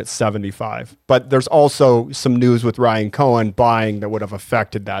previously been at 75. But there's also some news with Ryan Cohen buying that would have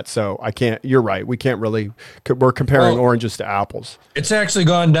affected that. So you're right. We can't really, we're comparing oranges to apples. It's actually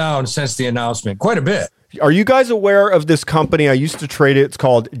gone down since the announcement quite a bit. Are you guys aware of this company? I used to trade it. It's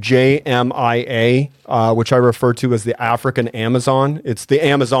called JMIA, which I refer to as the African Amazon. It's the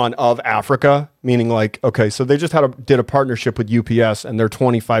Amazon of Africa, meaning so they just did a partnership with UPS and they're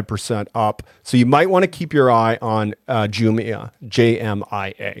 25% up. So you might want to keep your eye on Jumia,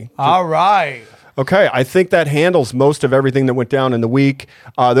 JMIA. All right. Okay, I think that handles most of everything that went down in the week.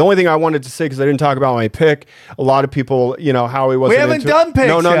 The only thing I wanted to say, because I didn't talk about my pick, a lot of people, Howie wasn't. We haven't done picks.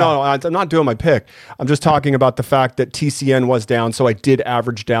 No. I'm not doing my pick. I'm just talking about the fact that TCN was down, so I did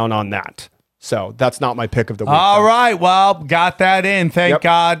average down on that. So that's not my pick of the week. All right, well, got that in. Thank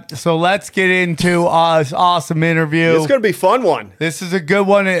God. So let's get into this awesome interview. It's going to be a fun one. This is a good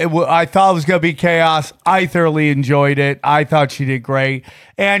one. I thought it was going to be chaos. I thoroughly enjoyed it. I thought she did great.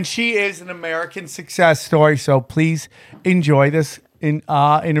 And she is an American success story. So please enjoy this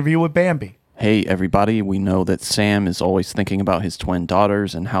interview with Bambi. Hey, everybody. We know that Sam is always thinking about his twin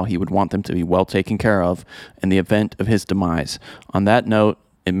daughters and how he would want them to be well taken care of in the event of his demise. On that note,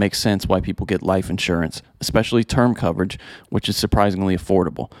 it makes sense why people get life insurance, especially term coverage, which is surprisingly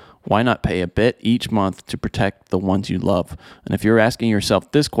affordable. Why not pay a bit each month to protect the ones you love? And if you're asking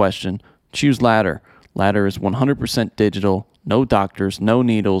yourself this question, choose Ladder. Ladder is 100% digital, no doctors, no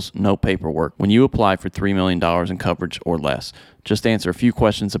needles, no paperwork when you apply for $3 million in coverage or less. Just answer a few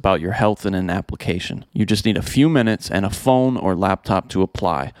questions about your health in an application. You just need a few minutes and a phone or laptop to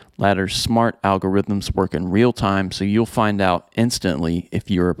apply. Ladder's smart algorithms work in real time, so you'll find out instantly if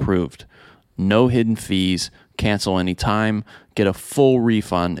you're approved. No hidden fees, cancel anytime, get a full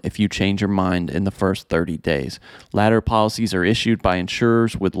refund if you change your mind in the first 30 days. Ladder policies are issued by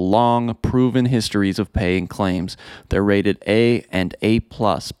insurers with long, proven histories of paying claims. They're rated A and A+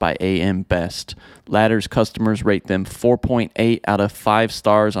 by AM Best. Ladder's customers rate them 4.8 out of 5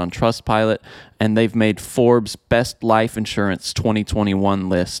 stars on Trustpilot, and they've made Forbes' Best Life Insurance 2021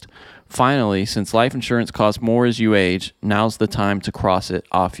 list. Finally, since life insurance costs more as you age, now's the time to cross it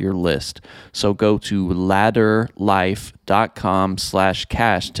off your list. So go to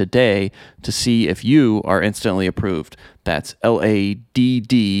ladderlife.com/cash today to see if you are instantly approved. That's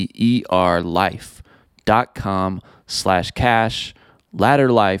LADDER life.com/cash,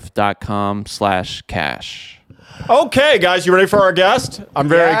 ladderlife.com/cash. Okay, guys, you ready for our guest? I'm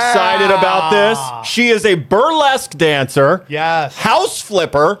very excited about this. She is a burlesque dancer, house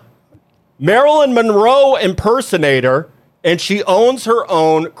flipper, Marilyn Monroe impersonator, and she owns her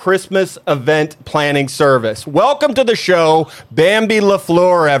own Christmas event planning service. Welcome to the show, Bambi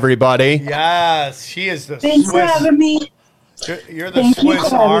LaFleur, everybody. Yes, she is the Thanks for having me. You're the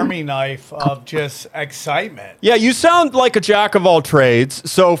Swiss Army knife of just excitement. Yeah, you sound like a jack of all trades.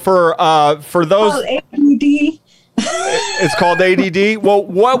 So for those, ABD. It's called ADD. Well,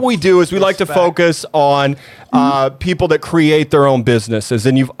 what we do is we like to focus on people that create their own businesses,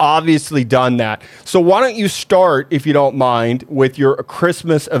 and you've obviously done that. So why don't you start, if you don't mind, with your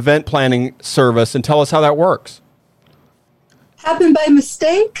Christmas event planning service and tell us how that works. Happened by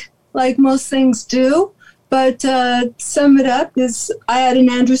mistake, like most things do. But sum it up is I had an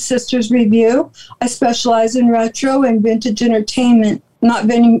Andrews Sisters review. I specialize in retro and vintage entertainment. Not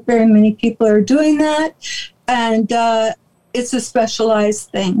very many people are doing that. And it's a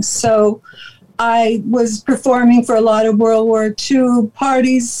specialized thing. So I was performing for a lot of World War II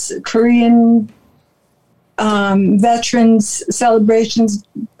parties, Korean veterans, celebrations,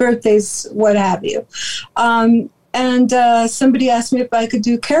 birthdays, what have you. And somebody asked me if I could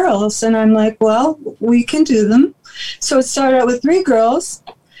do carols. And I'm like, well, we can do them. So it started out with 3 girls.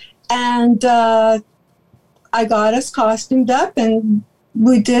 And I got us costumed up and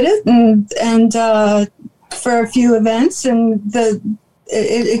we did it. And for a few events, and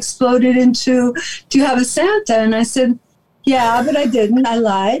it exploded into, do you have a Santa? And I said, yeah, but I didn't. I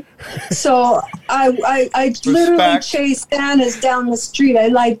lied. So I literally chased Santas down the street. I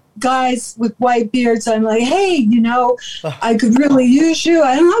like guys with white beards. I'm like, hey, I could really use you.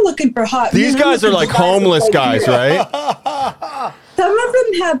 I'm not looking for hot. These guys are like homeless guys, right? Some of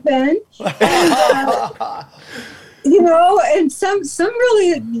them have been. And some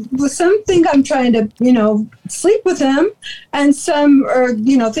really, some think I'm trying to, sleep with him, and some are,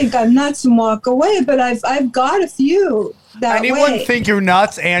 think I'm nuts and walk away. But I've got a few that Anyone way. think you're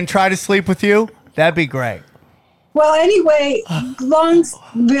nuts and try to sleep with you? That'd be great. Well, anyway,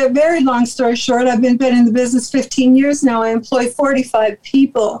 very long story short, I've been in the business 15 years now. I employ 45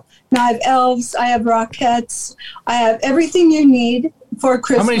 people. Now I have elves, I have Rockettes, I have everything you need for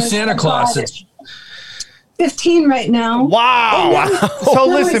Christmas. How many Santa Clauses? 15 right now. Wow. So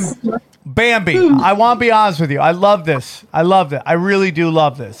listen, Bambi, I want to be honest with you. I love this. I love it. I really do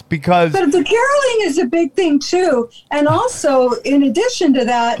love this because... But the caroling is a big thing too. And also, in addition to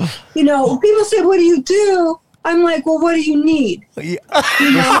that, people say, what do you do? I'm like, well, what do you need?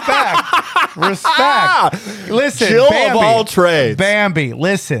 Respect. Listen, Jill Bambi, of all trades. Bambi,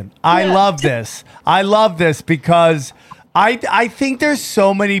 listen, I love this. I love this because I think there's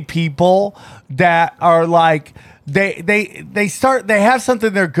so many people that are like, they have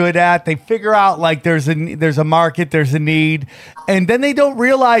something they're good at. They figure out like there's a market, there's a need, and then they don't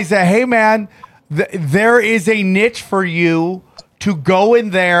realize that, hey man, there is a niche for you to go in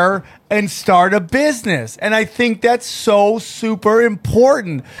there and start a business. And I think that's so super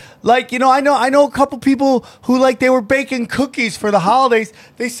important. Like, I know a couple people who like they were baking cookies for the holidays.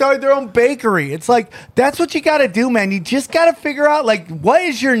 They started their own bakery. It's like, that's what you got to do, man. You just got to figure out like, what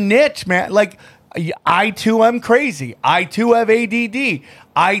is your niche, man? Like, I too am crazy. I too have ADD.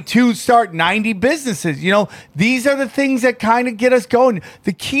 I too start 90 businesses. These are the things that kind of get us going.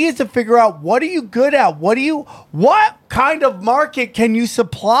 The key is to figure out, what are you good at? What kind of market can you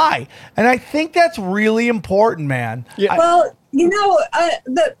supply? And I think that's really important, man. Yeah. Well,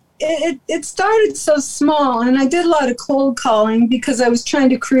 it started so small, and I did a lot of cold calling because I was trying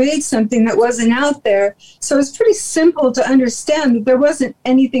to create something that wasn't out there. So it's pretty simple to understand that there wasn't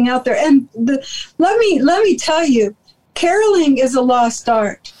anything out there. And let me tell you, caroling is a lost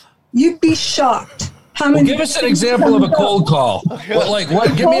art. You'd be shocked. Give us an example of a cold call.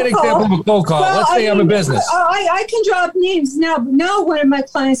 Give me an example of a cold call. Well, Let's say I'm a business. I can drop names now, but now one of my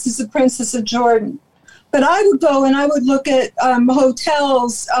clients is the Princess of Jordan. But I would go and I would look at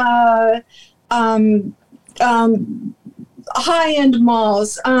hotels, high-end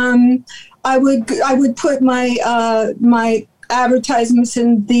malls. I would put my advertisements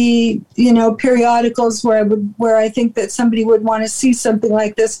in the periodicals where I think that somebody would want to see something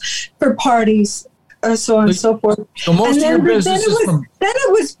like this for parties, or so on and so forth. So most of your business then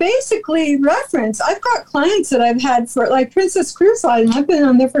it was basically reference. I've got clients that I've had for like Princess Cruise Line. I've been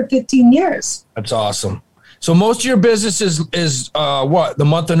on there for 15 years. That's awesome. So most of your business is what, the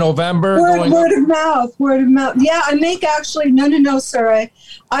month of November? Word of mouth. Yeah, I make actually, no, sir.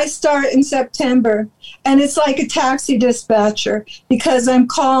 I start in September, and it's like a taxi dispatcher because I'm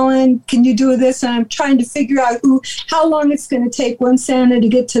calling, can you do this? And I'm trying to figure out how long it's going to take one Santa to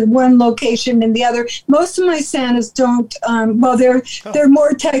get to one location and the other. Most of my Santas don't, they're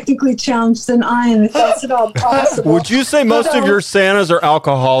more technically challenged than I am, if that's at all possible. Would you say most of your Santas are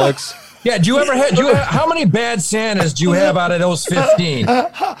alcoholics? Yeah, how many bad Santas do you have out of those 15?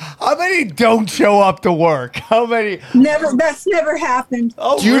 How many don't show up to work? How many? Never. That's never happened.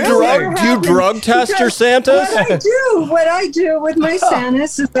 Oh, do you drug test your Santas? What I do with my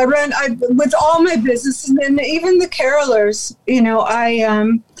Santas is with all my businesses and even the carolers.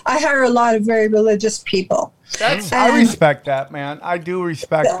 I hire a lot of very religious people. I respect that, man. I do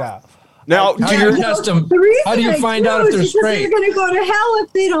respect that. Now, how do you test them? How do you find out if they're straight? They're going to go to hell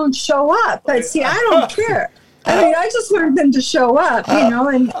if they don't show up. But see, I don't care. I mean, I just want them to show up, you know,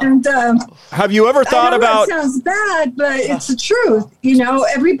 and have you ever thought about? That sounds bad, but it's the truth. You know,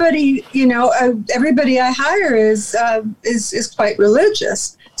 everybody I hire is quite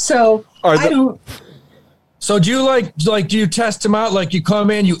religious. So I don't. So do you do you test them out? Like you come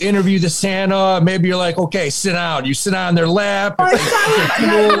in, you interview the Santa. Maybe you're like, okay, sit down. You sit on their lap. I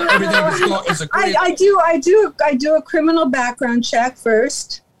do a criminal background check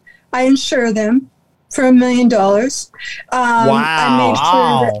first. I insure them for $1 million.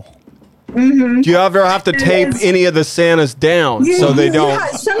 Wow. Do you ever have to tape any of the Santas down so they don't? Yeah,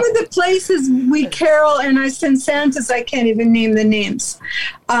 some of the places we carol and I send Santas, I can't even name the names,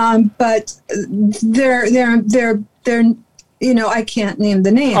 but they're you know, I can't name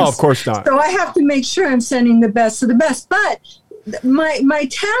the names. Oh, of course not. So I have to make sure I'm sending the best of the best. But my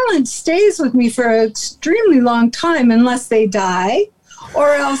talent stays with me for an extremely long time unless they die,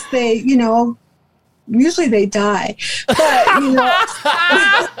 or else they, you know. Usually they die, but you know,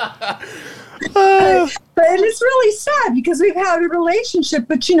 but it's really sad because we've had a relationship.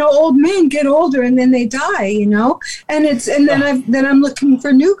 But you know, old men get older and then they die. You know, and then I'm looking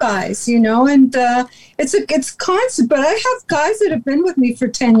for new guys. You know, and it's constant. But I have guys that have been with me for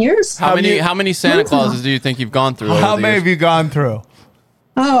 10 years. How many Santa Clauses do you think you've gone through? How many have you gone through?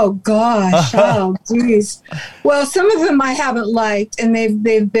 Oh gosh, oh geez. Well, some of them I haven't liked, and they've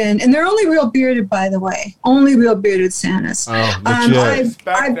been, and they're only real bearded, by the way. Only real bearded Santas. Oh, I'm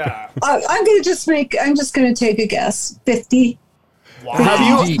just gonna take a guess. 50. Wow.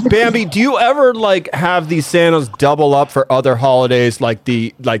 Have you, Bambi? Do you ever have these Santas double up for other holidays, like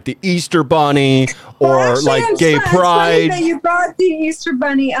the Easter Bunny or Gay Pride? That you brought the Easter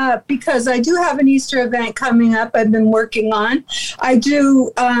Bunny up because I do have an Easter event coming up. I've been working on. I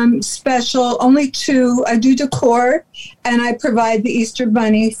do special only 2. I do decor and I provide the Easter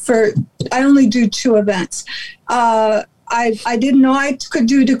Bunny for. I only do 2 events. I didn't know I could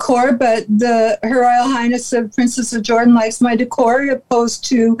do decor, but Her Royal Highness the Princess of Jordan likes my decor opposed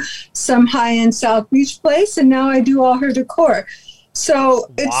to some high-end South Beach place, and now I do all her decor. So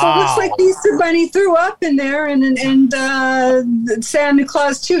it looks like the Easter Bunny threw up in there, and Santa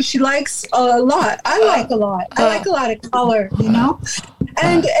Claus too. She likes a lot. I like a lot. I like a lot of color, you know.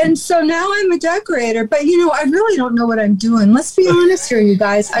 And so now I'm a decorator, but you know, I really don't know what I'm doing. Let's be honest here, you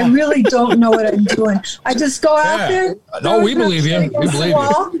guys. I really don't know what I'm doing. I just go out there. No, we believe you. We believe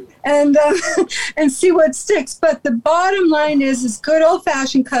you. And see what sticks. But the bottom line is good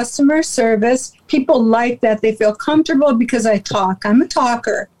old-fashioned customer service. People like that. They feel comfortable because I talk. I'm a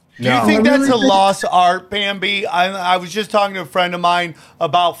talker. Do you think that's a lost art, Bambi? I was just talking to a friend of mine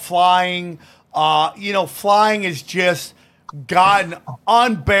about flying. You know, flying is just gotten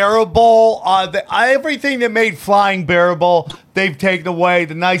unbearable. Everything that made flying bearable, they've taken away.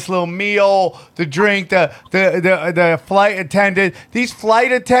 The nice little meal, the drink, the flight attendant. These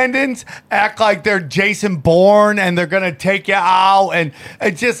flight attendants act like they're Jason Bourne and they're gonna take you out, and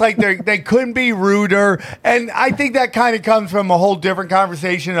it's just like they couldn't be ruder. And I think that kind of comes from a whole different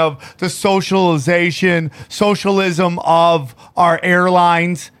conversation of the socialism of our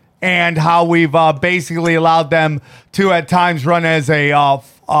airlines, and how we've basically allowed them to at times run as a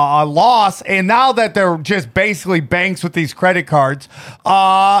loss. And now that they're just basically banks with these credit cards,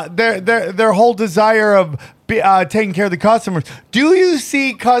 their whole desire of taking care of the customers. Do you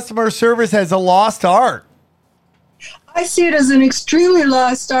see customer service as a lost art? I see it as an extremely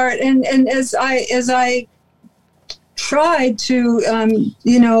lost art. And as I tried to,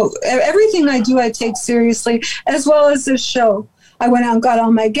 you know, everything I do, I take seriously, as well as this show. I went out and got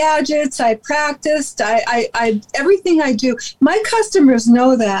all my gadgets. I practiced. I everything I do. My customers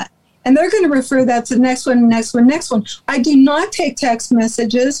know that, and they're going to refer that to the next one, next one, next one. I do not take text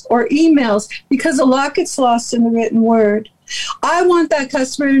messages or emails because a lot gets lost in the written word. I want that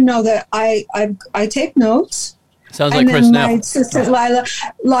customer to know that I take notes. Sounds like Chris Neff. My assistant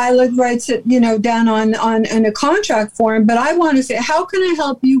Lila writes it, you know, down on in a contract form. But I want to say, how can I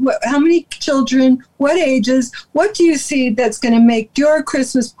help you? How many children? What ages? What do you see that's going to make your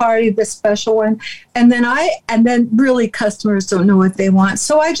Christmas party the special one? And then really customers don't know what they want.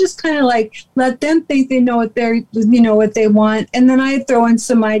 So I just kind of let them think they know what what they want, and then I throw in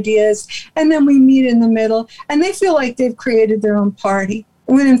some ideas, and then we meet in the middle, and they feel like they've created their own party.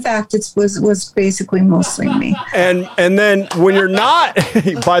 When in fact it was basically mostly me. And then when you're not,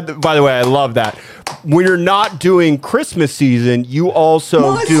 by the way, I love that. when you're not doing Christmas season, you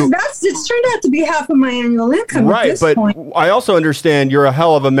also do. It's turned out to be half of my annual income at Right, this but point. I also understand you're a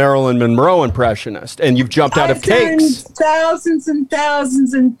hell of a Marilyn Monroe impressionist, and you've jumped out of I've done cakes. thousands and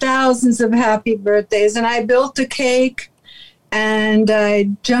thousands and thousands of happy birthdays, and I built a cake, and I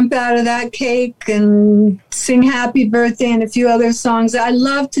jump out of that cake and sing happy birthday and a few other songs. I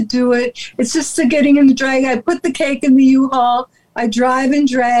love to do it. It's just getting in the drag. I put the cake in the U-Haul. I drive and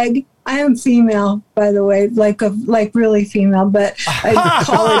drag. I am female, by the way, like really female, but I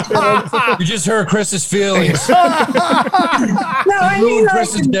call it drag. You just hurt Chris's feelings. No, I mean,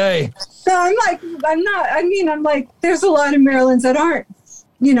 Chris's day. No, I'm like, there's a lot of Marilyns that aren't,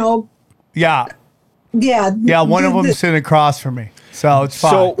 Yeah. Yeah. One of them's sitting across from me. So it's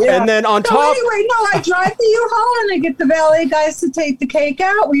fine. So, and then on top. Anyway, no, I drive the U-Haul and I get the valet guys to take the cake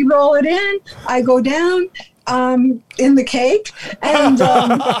out. We roll it in. I go down in the cake. And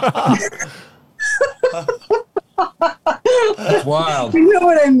that's wild. You know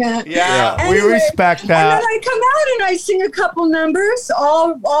what I meant. Yeah, Anyway, we respect that. And then I come out and I sing a couple numbers,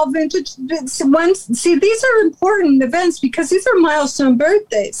 all vintage. See, these are important events because these are milestone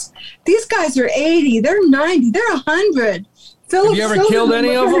birthdays. These guys are 80, they're 90, they're 100. Have you ever killed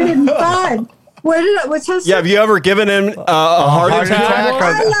any of them? 105. What's his Yeah, have you ever given him a heart attack?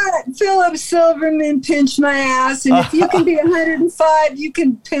 I let Philip Silverman pinch my ass, and if you can be 105, you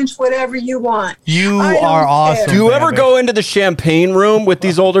can pinch whatever you want. You are awesome. Do you ever go into the champagne room with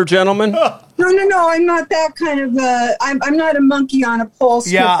these older gentlemen? No, I'm not that kind of. I'm not a monkey on a pole.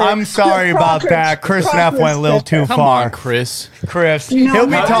 Yeah, I'm sorry about that. Chris Neff went a little too far. Come on, Chris. He'll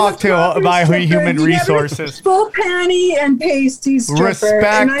be talked to by Human Resources. Full panty and pasty stripper.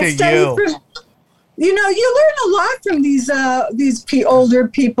 Respect to you. You learn a lot from these older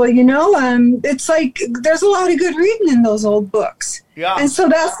people. It's like there's a lot of good reading in those old books. Yeah. And so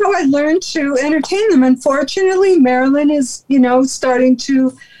that's how I learned to entertain them. Unfortunately, Marilyn is, starting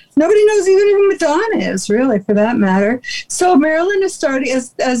to. Nobody knows even who Madonna is, really, for that matter. So Marilyn is starting,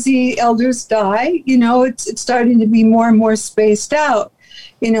 as the elders die, it's starting to be more and more spaced out.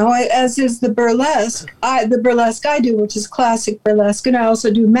 As is the burlesque. The burlesque I do, which is classic burlesque, and I also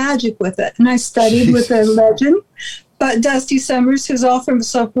do magic with it. And I studied with a legend, but Dusty Summers, who's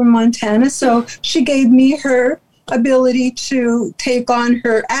also from Montana. So she gave me her ability to take on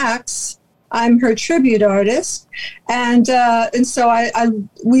her acts. I'm her tribute artist, and so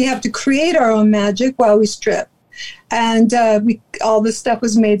we have to create our own magic while we strip, and all this stuff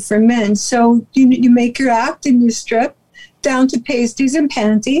was made for men. So you make your act and you strip down to pasties and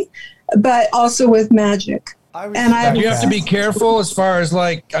panty, but also with magic. You have to be careful as far as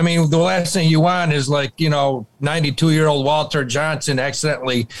the last thing you want is 92-year-old Walter Johnson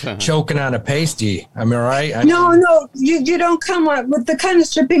accidentally choking on a pasty. Am I right? No, you don't come on with the kind of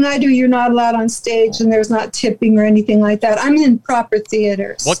stripping I do. You're not allowed on stage, and there's not tipping or anything like that. I'm in proper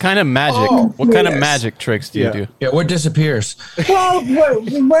theaters. What kind of magic? Kind of magic tricks do you do? Yeah, what disappears? Well,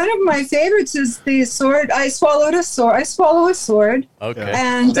 one of my favorites is the sword. I swallow a sword. Okay.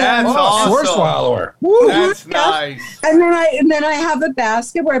 And that's awesome. Sword swallower. That's nice. And then I have a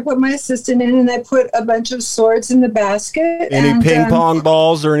basket where I put my assistant in, and I put a bunch of swords in the basket. Any ping pong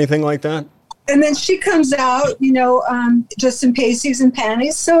balls or anything like that? And then she comes out, just in pasties and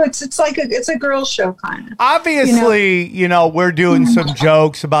panties. So it's like it's a girl show kind of. Obviously, we're doing some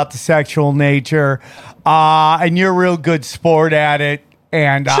jokes about the sexual nature, and you're a real good sport at it.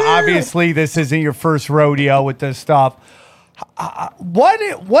 And obviously, this isn't your first rodeo with this stuff.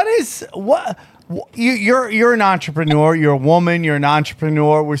 You're an entrepreneur. You're a woman. You're an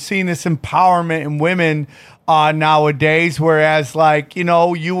entrepreneur. We're seeing this empowerment in women nowadays. Whereas,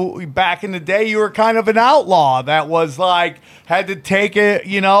 you back in the day, you were kind of an outlaw that was had to take it,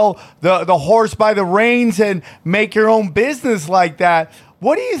 the horse by the reins and make your own business like that.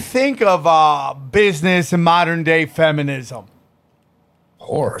 What do you think of business and modern day feminism?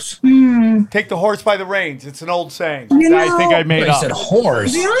 Horse. Take the horse by the reins. It's an old saying. I think I made up. You said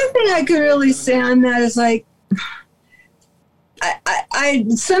horse. The only thing I could really say on that is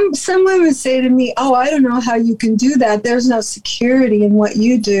some women say to me, "Oh, I don't know how you can do that. There's no security in what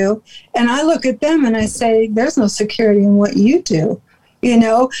you do." And I look at them and I say, "There's no security in what you do." When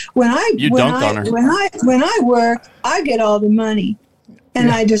I work, I get all the money,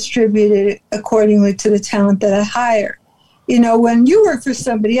 and I distribute it accordingly to the talent that I hire. When you work for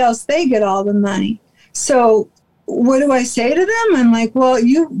somebody else, they get all the money. So what do I say to them? I'm like, well,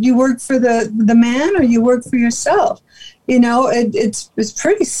 you work for the man or you work for yourself. It's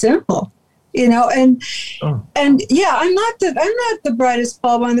pretty simple. And yeah, I'm not the brightest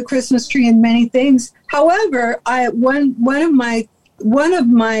bulb on the Christmas tree in many things. However, one of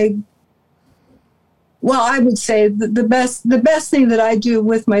my well, I would say the best thing that I do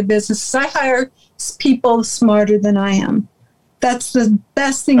with my business is I hire people smarter than I am. That's the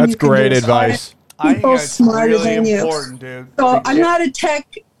best thing. That's you can great do is hire advice. People smarter really than important, you. dude. So I'm not a tech,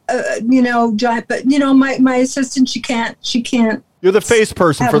 giant, but my assistant, she can't. You're the face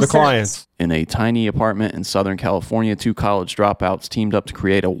person have for a the sense. clients. In a tiny apartment in Southern California, 2 college dropouts teamed up to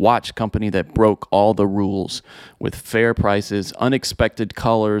create a watch company that broke all the rules. With fair prices, unexpected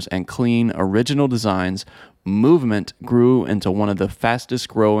colors, and clean, original designs, Movement grew into one of the fastest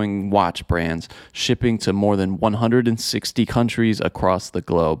growing watch brands, shipping to more than 160 countries across the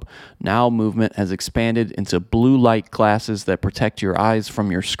globe. Now Movement has expanded into blue light glasses that protect your eyes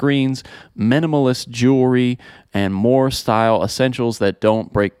from your screens, minimalist jewelry, and more style essentials that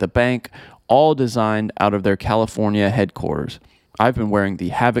don't break the bank, all designed out of their California headquarters. I've been wearing the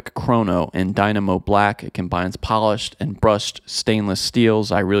Havoc Chrono in Dynamo Black. It combines polished and brushed stainless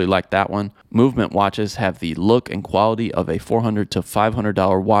steels. I really like that one. Movement watches have the look and quality of a $400 to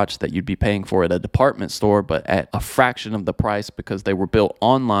 $500 watch that you'd be paying for at a department store, but at a fraction of the price because they were built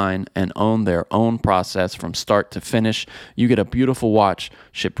online and own their own process from start to finish. You get a beautiful watch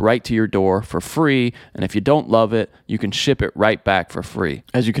shipped right to your door for free, and if you don't love it, you can ship it right back for free.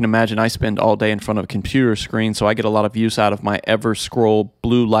 As you can imagine, I spend all day in front of a computer screen, so I get a lot of use out of my Everscroll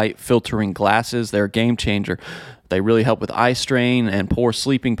blue light filtering glasses. They're a game changer. They really help with eye strain and poor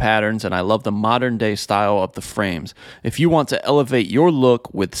sleeping patterns, and I love the modern day style of the frames. If you want to elevate your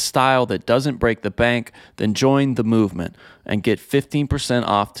look with style that doesn't break the bank, then join the movement and get 15%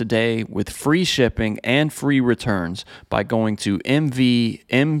 off today with free shipping and free returns by going to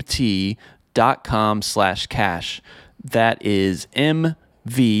mvmt.com/cash. That is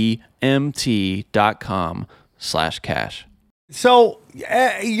mvmt.com/cash. So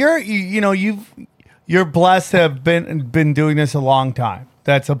you're blessed to have been doing this a long time.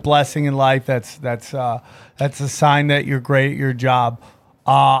 That's a blessing in life. That's a sign that you're great at your job.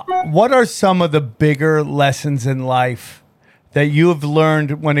 What are some of the bigger lessons in life that you have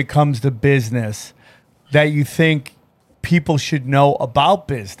learned when it comes to business that you think people should know about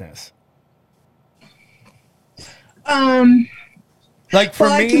business? Like for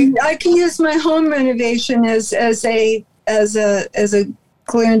me, I can use my home renovation as a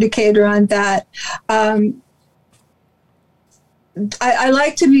clear indicator on that. I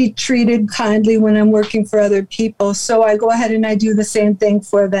like to be treated kindly when I'm working for other people, so I go ahead and I do the same thing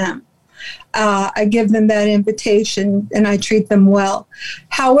for them. I give them that invitation and I treat them well.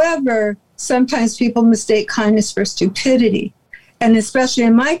 However, sometimes people mistake kindness for stupidity, and especially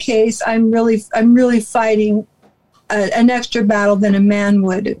in my case, I'm really fighting an extra battle than a man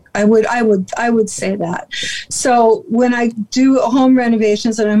would. I would say that. So when I do home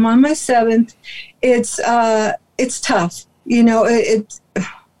renovations and I'm on my 7th, it's tough. It's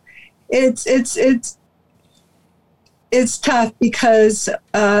tough because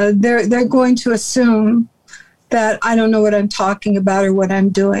they're going to assume that I don't know what I'm talking about or what I'm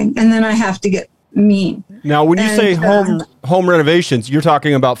doing, and then I have to get mean. Now, when you say home renovations, you're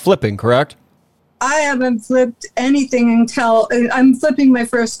talking about flipping, correct? I haven't flipped anything until I'm flipping my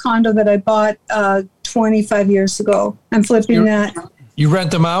first condo that I bought 25 years ago. I'm flipping that. You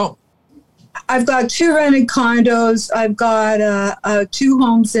rent them out? I've got 2 rented condos. I've got 2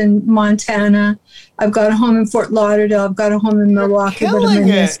 homes in Montana. I've got a home in Fort Lauderdale. I've got a home in Milwaukee.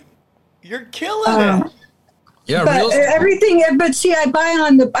 You're killing it. Yeah, but everything. But see, I buy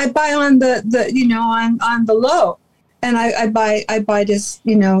on the on the low. And I buy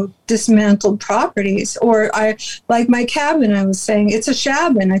dismantled properties, or I like my cabin. I was saying it's a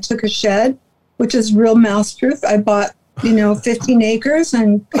shabin. I took a shed, which is real mouse proof. I bought 15 acres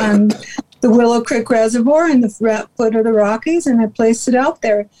and the Willow Creek Reservoir in the foot of the Rockies, and I placed it out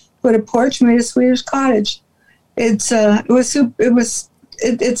there. Put a porch, made a Swedish cottage. It's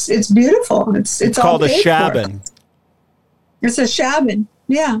beautiful. It's called all a shabin. It's a shabin,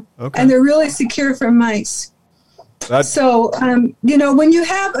 yeah. Okay. And they're really secure for mice. So, when you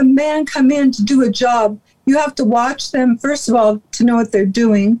have a man come in to do a job, you have to watch them, first of all, to know what they're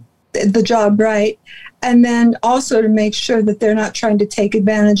doing, the job right, and then also to make sure that they're not trying to take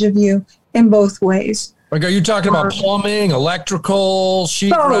advantage of you in both ways. Like, are you talking about plumbing, electrical,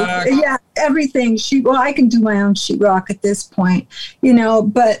 sheetrock? Yeah, everything. I can do my own sheetrock at this point,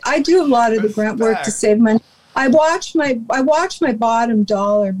 but I do a lot of the grunt work to save money. I watch my bottom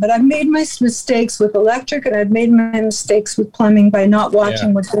dollar, but I've made my mistakes with electric, and I've made my mistakes with plumbing by not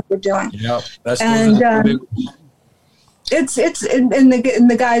watching what they were doing. Yep, and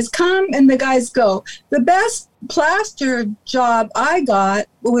the guys come and the guys go. The best plaster job I got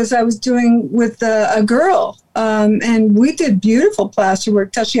was I was doing with a girl, and we did beautiful plaster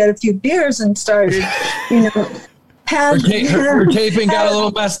work till she had a few beers and started, Her taping got a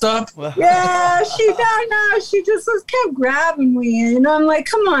little messed up. Yeah, she just kept grabbing me, and I'm like,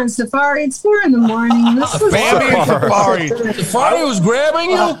 "Come on, Safari, it's 4 a.m. This was Bambi and Safari. Safari was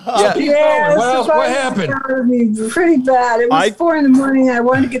grabbing you? Yeah. What happened? Pretty bad. It was 4 a.m. I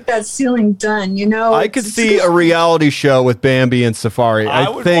wanted to get that ceiling done. I could see a reality show with Bambi and Safari. I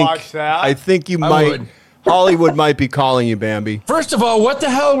would watch that. I think you might. Hollywood might be calling you, Bambi. First of all, what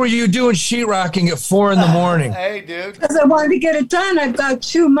the hell were you doing sheetrocking at 4 a.m? Hey, dude. Because I wanted to get it done. I've got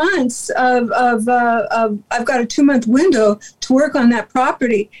 2 months I've got a 2-month window to work on that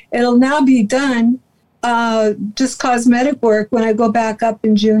property. It'll now be done, just cosmetic work when I go back up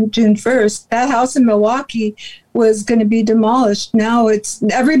in June 1st. That house in Milwaukee was going to be demolished. Now it's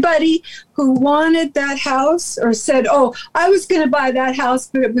everybody who wanted that house or said, "Oh, I was going to buy that house,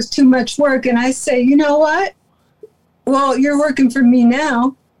 but it was too much work." And I say, you know what? Well, you're working for me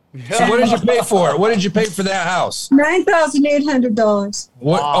now. So what did you pay for it? What did you pay for that house? $9,800.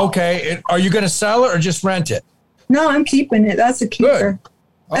 What? Wow. Okay. Are you going to sell it or just rent it? No, I'm keeping it. That's a keeper. Good.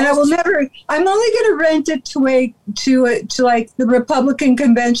 And I will never. I'm only going to rent it to like the Republican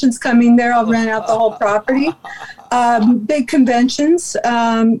conventions coming there. I'll rent out the whole property, big conventions,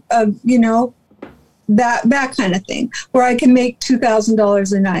 that kind of thing, where I can make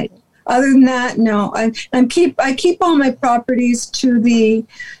 $2,000 a night. Other than that, no. I keep all my properties to the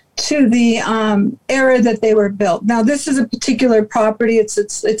era that they were built. Now, this is a particular property.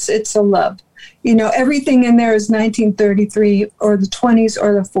 It's a love. Everything in there is 1933 or the 20s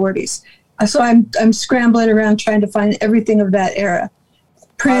or the 40s. So I'm scrambling around trying to find everything of that era.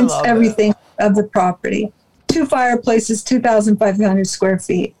 Prints, everything of the property. 2 fireplaces, 2,500 square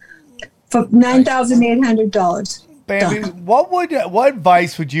feet, for $9,800. Bambi, what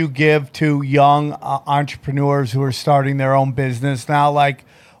advice would you give to young entrepreneurs who are starting their own business now? Like,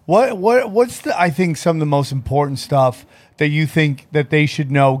 what's I think some of the most important stuff that you think that they should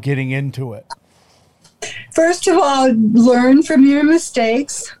know getting into it? First of all, learn from your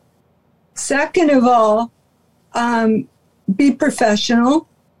mistakes. Second of all, be professional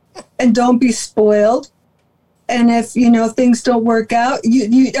and don't be spoiled. And if things don't work out,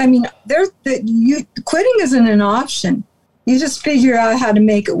 quitting isn't an option. You just figure out how to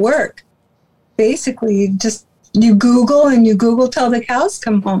make it work. Basically, you Google till the cows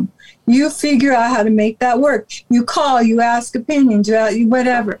come home. You figure out how to make that work. You call, you ask opinions,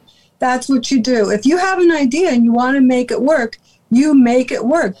 whatever. That's what you do. If you have an idea and you want to make it work, you make it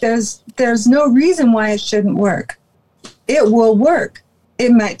work. There's no reason why it shouldn't work. It will work.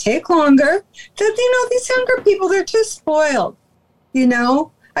 It might take longer. These younger people, they're too spoiled.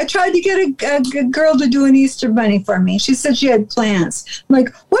 I tried to get a girl to do an Easter bunny for me. She said she had plans. I'm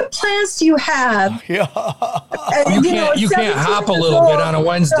like, what plans do you have? Yeah. You can't hop a little bit on a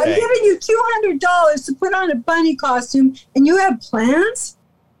Wednesday. I'm giving you $200 to put on a bunny costume, and you have plans?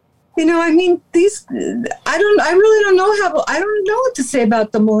 I really don't know I don't know what to say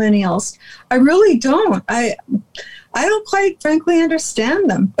about the millennials. I really don't. I don't quite frankly understand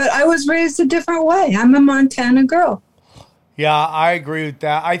them, but I was raised a different way. I'm a Montana girl. Yeah, I agree with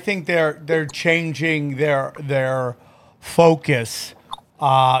that. I think they're changing their focus.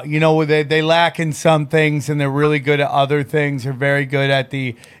 They lack in some things and they're really good at other things. They're very good at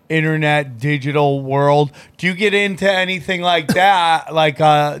the internet, digital world. Do you get into anything like that, like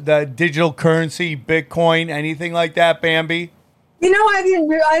the digital currency, Bitcoin, anything like that, Bambi?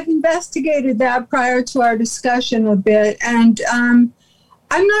 I've investigated that prior to our discussion a bit, and I'm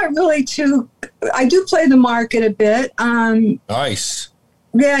not really I do play the market a bit. Nice.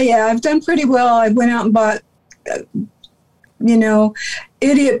 Yeah, I've done pretty well. I went out and bought,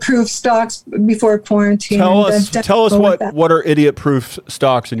 idiot-proof stocks before quarantine. Tell us what are idiot-proof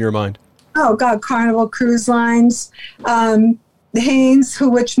stocks in your mind? Oh, God, Carnival Cruise Lines, Hanes,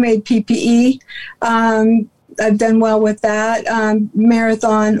 which made PPE. I've done well with that.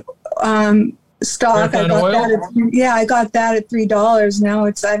 Marathon stock. Marathon oil? I got that at $3. Now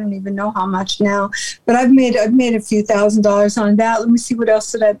I don't even know how much now, but I've made a few $1,000s on that. Let me see, what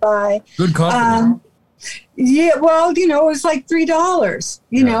else did I buy? Good company. Yeah, well, it was like $3.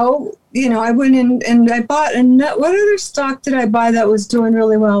 I went in and I bought. And what other stock did I buy that was doing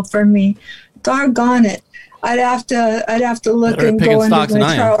really well for me? Doggone it. I'd have to look and go into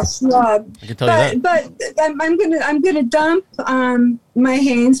my Charles Schwab. I can tell you that. But I'm gonna dump my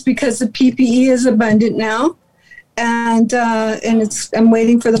Hanes because the PPE is abundant now, and I'm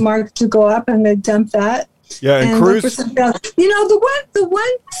waiting for the market to go up. I'm gonna dump that. Yeah, and look cruise. for something else. You know, the one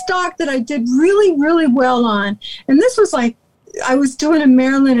stock that I did really, really well on, and this was like, I was doing in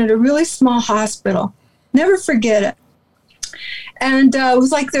Maryland at a really small hospital. Never forget it. And it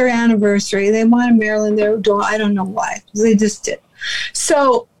was like their anniversary. They wanted Maryland. They were doing, I don't know why. They just did.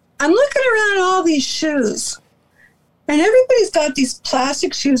 So I'm looking around at all these shoes. And everybody's got these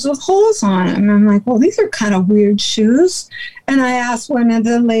plastic shoes with holes on them. And I'm like, well, these are kind of weird shoes. And I asked one of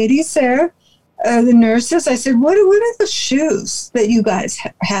the ladies there, the nurses, I said, what are the shoes that you guys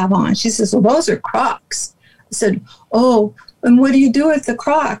have on? She says, well, those are Crocs. I said, oh, and what do you do with the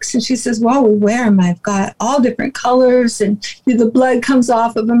Crocs? And she says, well, we wear them. I've got all different colors, and the blood comes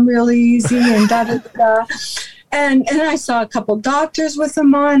off of them really easy, and da-da-da. And I saw a couple doctors with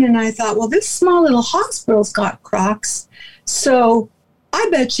them on, and I thought, well, this small little hospital's got Crocs. So I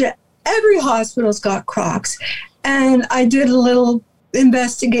bet you every hospital's got Crocs. And I did a little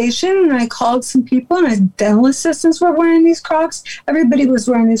investigation, and I called some people, and dental assistants were wearing these Crocs. Everybody was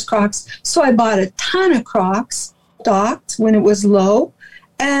wearing these Crocs. So I bought a ton of Crocs, stocked when it was low,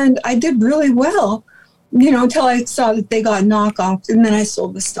 and I did really well, you know, until I saw that they got knockoffs, and then I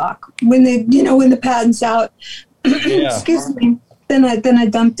sold the stock. When they, you know, when the patent's out, excuse me, then I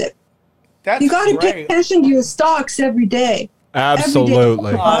dumped it. That's you got to great. pay attention to your stocks every day.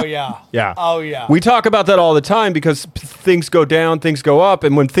 Absolutely. Oh, yeah. Yeah. Oh, yeah. We talk about that all the time because things go down, things go up.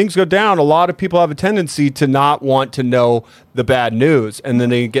 And when things go down, a lot of people have a tendency to not want to know the bad news. And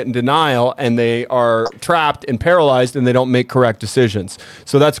then they get in denial and they are trapped and paralyzed and they don't make correct decisions.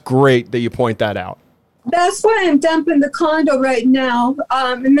 So that's great that you point that out. That's why I'm dumping the condo right now.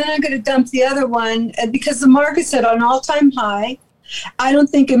 And then I'm going to dump the other one because the market's at an all-time high. I don't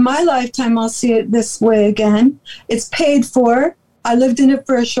think in my lifetime I'll see it this way again. It's paid for. I lived in it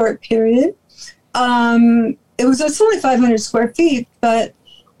for a short period. It's only 500 square feet, but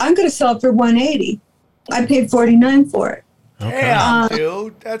I'm going to sell it for $180. I paid $49 for it. Damn,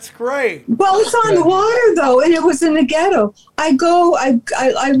 dude, that's great. Well, it's on the water though, and it was in the ghetto. I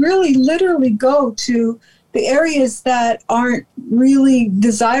really literally go to the areas that aren't really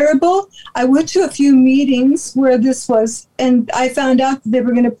desirable. I went to a few meetings where this was, and I found out that they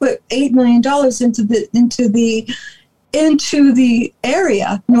were going to put $8 million into the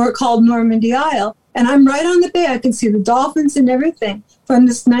area called Normandy Isle, and I'm right on the bay. I can see the dolphins and everything from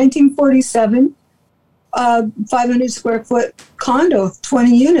this 1947 500 square foot condo,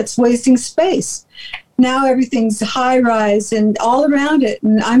 20 units, wasting space. Now everything's high rise and all around it,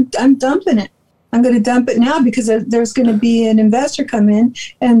 and I'm dumping it. I'm going to dump it now because there's going to be an investor come in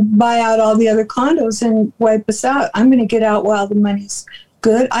and buy out all the other condos and wipe us out. I'm going to get out while the money's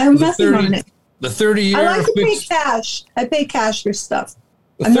good. I owe nothing on it. The 30-year I like to pay fix, cash. I pay cash for stuff.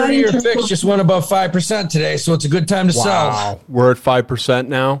 the I'm not 30-year interested. fix just went above 5% today, so it's a good time to sell. We're at 5%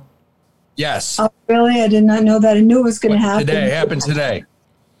 now. Yes. Oh, really? I did not know that. I knew it was going to happen. Today happened today.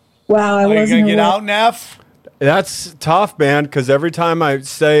 Wow, I Are you wasn't going to get aware. out, Neff? That's tough, man, because every time I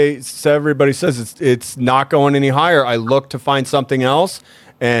say everybody says it's not going any higher, I look to find something else,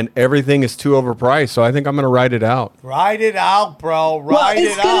 and everything is too overpriced. So I think I'm going to ride it out. Ride it out, bro. Ride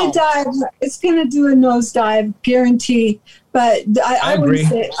it's it gonna out. dive. It's gonna do a nosedive, guarantee. But I agree. wouldn't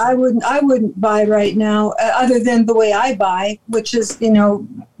say I wouldn't buy right now, other than the way I buy, which is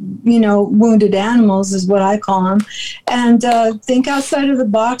wounded animals is what I call them, and think outside of the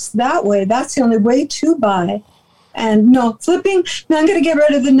box that way. That's the only way to buy. And no flipping. Now I'm gonna get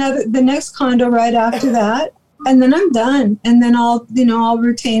rid of the next condo right after that, and then I'm done. And then I'll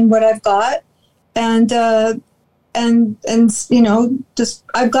retain what I've got, and just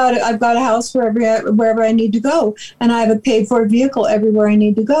I've got a house wherever I need to go, and I have a paid for vehicle everywhere I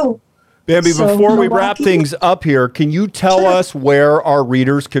need to go. Bambi, So, before we wrap Milwaukee- things up here, can you tell us where our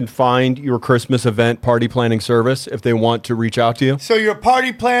readers can find your Christmas event party planning service if they want to reach out to you? So you're a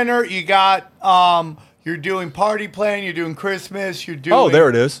party planner. You got you're doing party planning. You're doing Christmas. You're doing. Oh, there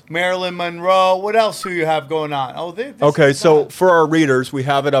it is. Marilyn Monroe. What else do you have going on? Oh, this Okay, is so for our readers, we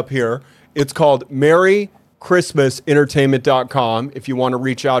have it up here. It's called MerryChristmasEntertainment.com. If you want to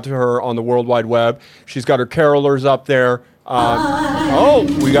reach out to her on the World Wide Web, she's got her carolers up there. We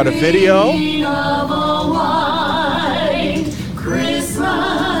got a video. Yeah,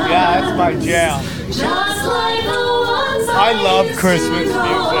 that's my jam. I love Christmas music.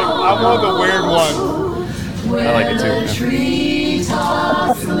 I'm one of the weird ones. I like it too.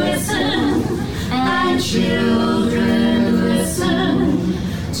 Treetops glisten and children listen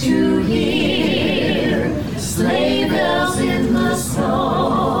to hear sleigh bells in the snow.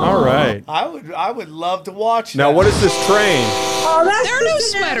 All right. I would love to watch Now, that. what is this train? Oh, that's There are no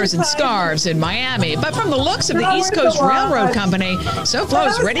sweaters and scarves in Miami, but from the looks of the East Coast Railroad Company, SoFlo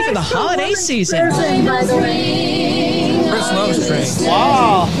is ready for the holiday season. Chris loves trains.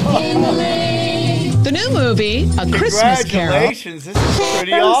 Wow. The new movie, A Christmas Carol. Congratulations. This is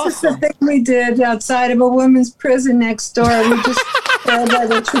pretty That was just the awesome. thing we did outside of a women's prison next door. We just fell by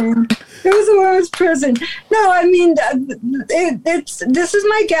the train. It was a women's prison. No, I mean, this is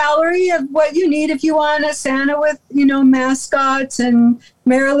my gallery of what you need if you want a Santa with, mascots and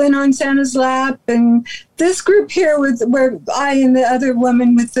Marilyn on Santa's lap. And this group here where I and the other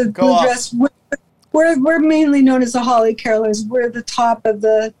woman with the blue dress, we're mainly known as the Holly Carolers. We're the top of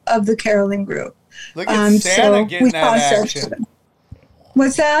the caroling group. Look at Santa getting that action.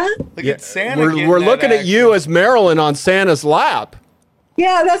 What's that? Look at Santa. We're looking at you as Marilyn on Santa's lap.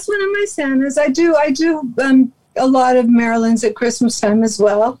 Yeah, that's one of my Santas. I do a lot of Marilyns at Christmas time as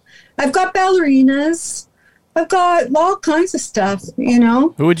well. I've got ballerinas. I've got all kinds of stuff,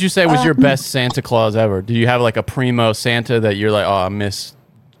 Who would you say was your best Santa Claus ever? Do you have like a primo Santa that you're like, oh, I miss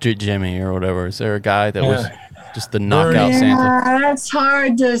Jimmy or whatever? Is there a guy that was just the knockout Santa? That's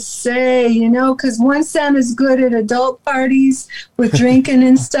hard to say, because one Santa's good at adult parties with drinking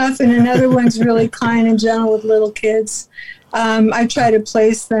and stuff, and another one's really kind and gentle with little kids. I try to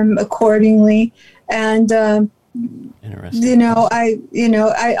place them accordingly, and interesting.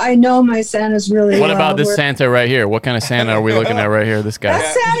 I know my Santas really well. What about this Santa right here? What kind of Santa are we looking at right here? This guy.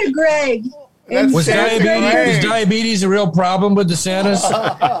 That's Santa Greg. Was diabetes a real problem with the Santas?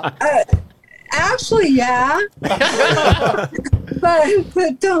 Actually, yeah. but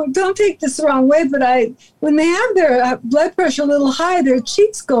don't take this the wrong way. But when they have their blood pressure a little high, their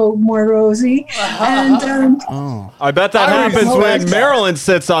cheeks go more rosy. And I bet that happens when Marilyn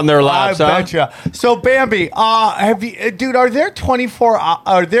sits on their laps. I betcha. So Bambi, are there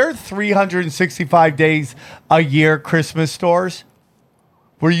 365 days a year Christmas stores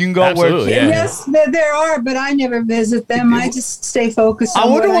where you can go? Absolutely, yeah. Yes, there are, but I never visit them. I just stay focused on I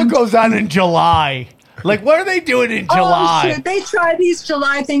wonder what I'm goes on in July. Like, what are they doing in July? Oh, sure. They try these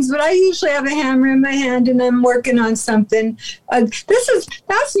July things, but I usually have a hammer in my hand and I'm working on something.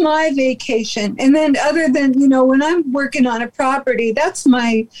 That's my vacation. And then other than, when I'm working on a property, that's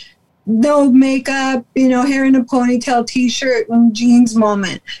my no makeup, hair in a ponytail, t-shirt and jeans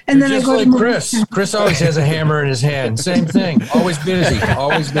moment. And You're then just I go like to Chris. Chris always has a hammer in his hand. Same thing. Always busy.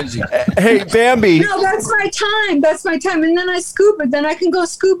 Always busy. Hey, Bambi. No, that's my time. That's my time. And then I scuba. Then I can go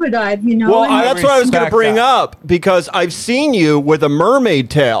scuba dive, Well, that's what I was going to bring up because I've seen you with a mermaid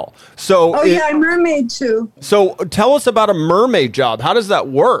tail. So I mermaid too. So tell us about a mermaid job. How does that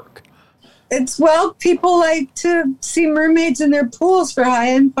work? People like to see mermaids in their pools for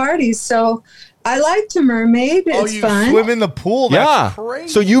high-end parties. So I like to mermaid. It's fun. Swim in the pool? That's crazy.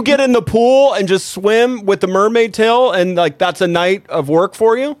 So you get in the pool and just swim with the mermaid tail and that's a night of work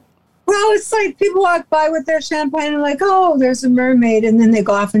for you? Well, it's like people walk by with their champagne and like, oh, there's a mermaid, and then they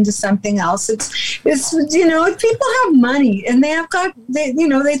go off into something else. It's people have money and they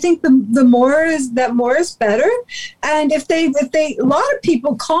think the more is better. And if a lot of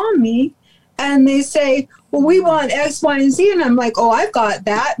people call me and they say, well, we want X, Y, and Z. And I'm like, oh, I've got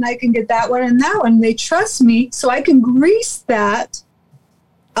that. And I can get that one and that one. And they trust me. So I can grease that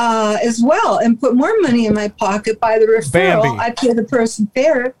as well and put more money in my pocket by the referral. Bambi. I pay the person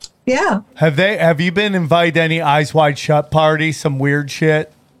fair. Yeah. Have you been invited to any Eyes Wide Shut party? Some weird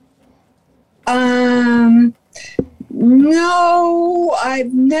shit? No,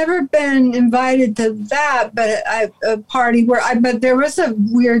 I've never been invited to that, but a party but there was a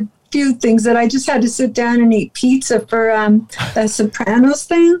weird few things that I just had to sit down and eat pizza for a Sopranos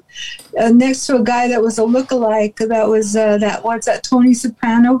thing next to a guy that was a lookalike. That was that Tony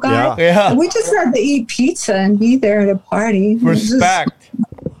Soprano guy. Yeah. We just had to eat pizza and be there at a party. Respect.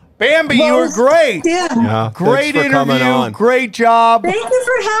 Bambi, you were great. Yeah. Great thanks for coming interview. on. Great job. Thank you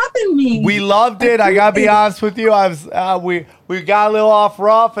for having me. We loved it. I gotta be honest with you. I was we got a little off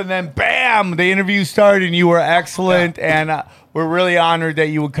rough, and then bam, the interview started, and you were excellent. And we're really honored that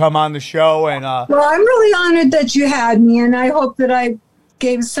you would come on the show. And well, I'm really honored that you had me, and I hope that I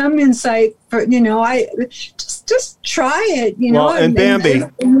gave some insight for I just try it. Well, and Bambi,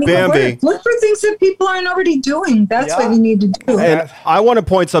 look for things that people aren't already doing. That's what you need to do. And I want to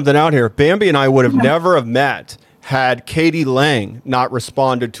point something out here. Bambi and I would have never have met had Katie Lang not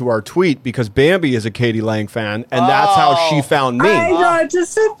responded to our tweet because Bambi is a Katie Lang fan, and that's how she found me. I'm not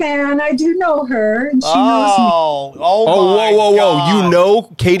just a fan. I do know her, and she knows me. Whoa! You know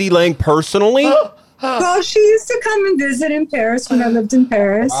Katie Lang personally? Well, she used to come and visit in Paris when I lived in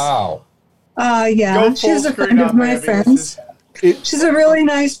Paris. Wow. Yeah, she was a friend of my friends. She's a really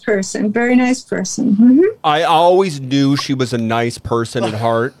nice person, very nice person. Mm-hmm. I always knew she was a nice person at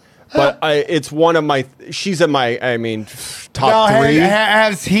heart, but it's one of my. She's in my. I mean, top Now, 3.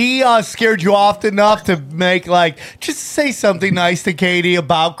 Has he scared you off enough to make just say something nice to Katie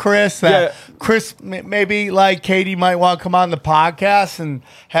about Chris? That Chris, maybe Katie might want to come on the podcast and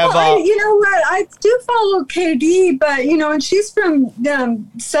have. You know what? I do follow KD, but and she's from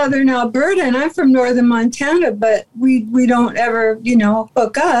southern Alberta, and I'm from northern Montana. But we don't ever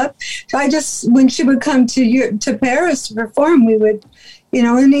hook up. So I just when she would come to Paris to perform, we would.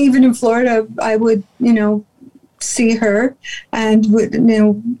 And even in Florida, I would, see her and with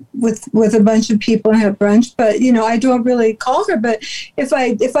a bunch of people and have brunch. But I don't really call her. But if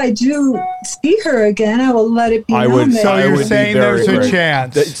I do see her again, I will let it be known. So you're saying there's a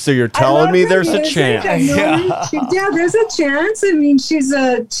chance. So you're telling me there's a chance. Yeah, there's a chance. I mean, she's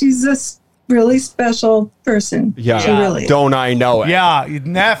a really special person. Yeah, she really is. Don't I know it? Yeah,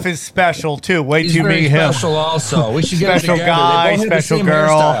 Neff is special too. Wait till you meet him. Special also. We should get special together. guy, They both have the special same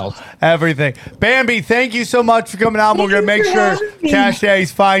girl, hairstyles. everything. Bambi, thank you so much for coming on. We're gonna make sure Cash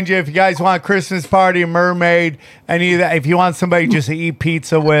Daddies find you. If you guys want a Christmas party, a mermaid, any of that. If you want somebody just to eat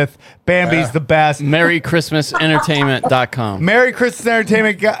pizza with, Bambi's the best. MerryChristmasEntertainment.com.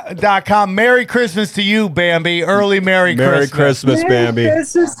 MerryChristmasEntertainment.com. Merry Christmas to you, Bambi. Early Merry Christmas. Christmas, Bambi. Merry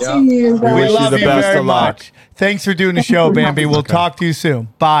Christmas to you. We wish you love the you best very of luck. much. Thanks for doing the show, Bambi. We'll talk to you soon.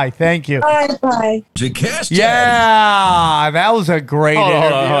 Bye. Thank you. Bye. Yeah, that was a great Hold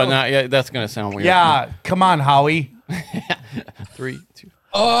interview. on. Now, yeah, that's going to sound weird. Yeah, come on, Howie. 3, 2.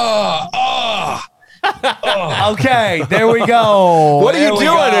 Okay, there we go. What are you There we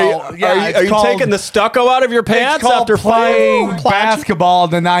doing? go. Are you taking the stucco out of your pants it's called after playing fighting basketball on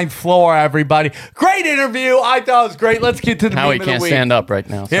the 9th floor, everybody. Great interview. I thought it was great. Let's get to the Howie meme of the can't week. stand up right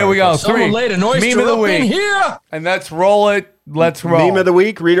now. Here we go. Someone 3. laid an oyster meme of the up in week. here. And let's roll it. Let's roll. Meme of the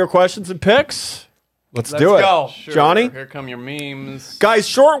week, reader questions and picks. Let's do it. go. Johnny? Here come your memes. Guys,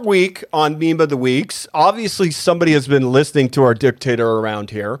 short week on Meme of the Weeks. Obviously, somebody has been listening to our dictator around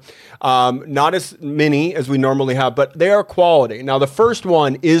here. Not as many as we normally have, but they are quality. Now, the first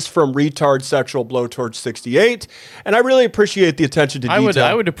one is from Retard Sexual Blowtorch 68, and I really appreciate the attention to detail.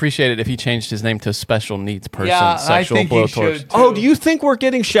 I would appreciate it if he changed his name to Special Needs Person. Yeah, Sexual I think he Blowtorch. should. Oh, do you think we're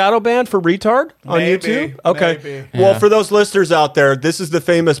getting shadow banned for retard on Maybe, YouTube? Okay. maybe. Well, Yeah. for those listeners out there, this is the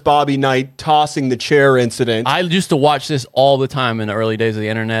famous Bobby Knight tossing the chair incident. I used to watch this all the time in the early days of the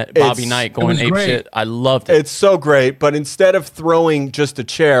internet. Bobby Knight going was ape great. shit. I loved it. It's so great, but instead of throwing just a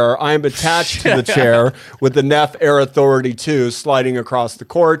chair, I am attached to the chair with the Neff Air Authority 2 sliding across the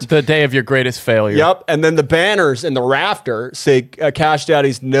court. The day of your greatest failure. Yep, and then the banners in the rafter say Cash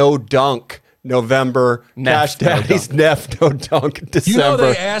Daddy's No Dunk November, Neff, Cash no Daddy's dunk. Neff No Dunk December. You know,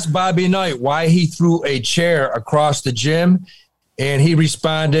 they asked Bobby Knight why he threw a chair across the gym, and he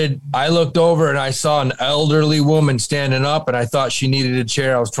responded, I looked over and I saw an elderly woman standing up, and I thought she needed a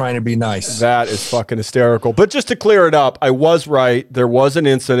chair. I was trying to be nice. That is fucking hysterical. But just to clear it up, I was right. There was an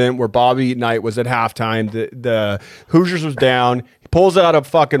incident where Bobby Knight was at halftime. The Hoosiers was down. He pulls out a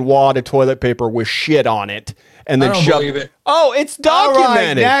fucking wad of toilet paper with shit on it. And then I don't believe it. Oh, it's All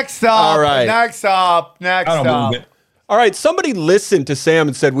documented. right, next up. All right. Next up. Next I don't up. believe it. All right, somebody listened to Sam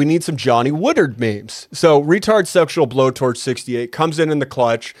and said, we need some Johnny Woodard memes. So Retard Sexual Blowtorch 68 comes in the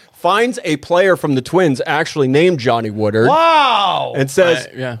clutch, finds a player from the Twins actually named Johnny Woodard. Wow. And says,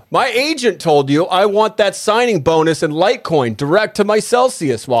 yeah. my agent told you I want that signing bonus in Litecoin direct to my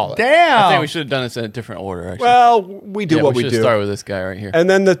Celsius wallet. Damn. I think we should have done this in a different order, actually. Well, we do what we should do. start with this guy right here. And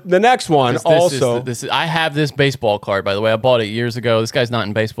then the next one also. I have this baseball card, by the way. I bought it years ago. This guy's not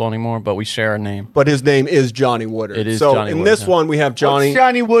in baseball anymore, but we share a name. But his name is Johnny Woodard. It is so Johnny in Woodard, this yeah. one, we have Johnny. What's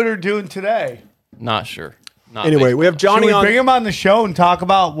Johnny Woodard doing today? Not sure. Not Anyway, baseball. we have Johnny Should we on. bring him on the show and talk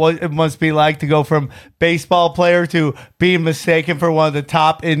about what it must be like to go from baseball player to being mistaken for one of the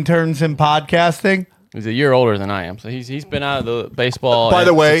top interns in podcasting? He's a year older than I am, so he's been out of the baseball. By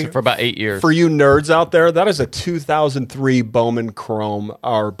the way, for about 8 years. For you nerds out there, that is a 2003 Bowman Chrome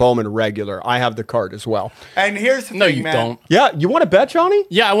or Bowman Regular. I have the card as well. And here's the no, thing, you man. don't. Yeah, you want to bet, Johnny?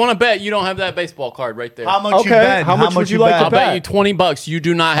 Yeah, I want to bet you don't have that baseball card right there. How much Okay, you bet? how much would you like to I'll bet you $20 you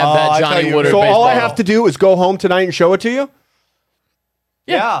do not have Oh, I that thought Johnny you were- Woodard So baseball. all I have to do is go home tonight and show it to you?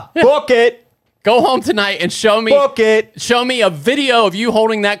 Yeah. Book it. Go home tonight and show me. Book it. Show me a video of you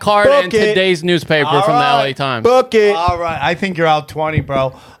holding that card Book and it. today's newspaper All from right. the LA Times. Book it. All right, I think you're out 20,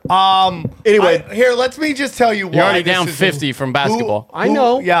 bro. Anyway, here, let me just tell you why. You're already this down is- 50 from basketball. I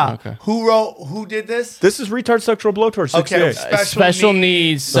know. Yeah. Okay. Who did this? This is retard sexual blowtorch. Okay, 68. Special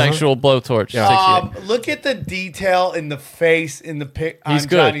needs sexual blowtorch. 68. Look at the detail in the face, in the pic on He's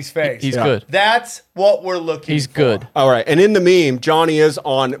good. Johnny's face. He's good. That's what we're looking He's for. good. All right, and in the meme, Johnny is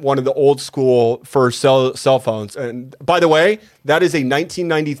on one of the old school for cell phones. And by the way, that is a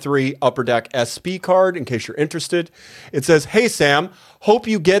 1993 Upper Deck SP card. In case you're interested, it says, "Hey Sam, hope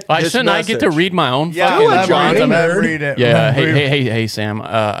you get Why this shouldn't message." I get to read my own? Yeah, fucking let Johnny. me nerd? read it. Yeah. Read it. Hey, Sam.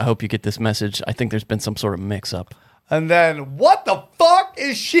 I hope you get this message. I think there's been some sort of mix-up. And then, what the fuck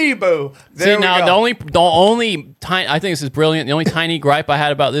is Shibu? There See, we now go. the only tiny, I think this is brilliant. The only tiny gripe I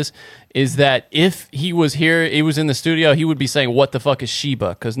had about this is that if he was here, he was in the studio, he would be saying, "What the fuck is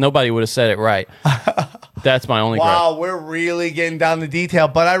Sheba?" Because nobody would have said it right. That's my only gripe. Wow, we're really getting down the detail,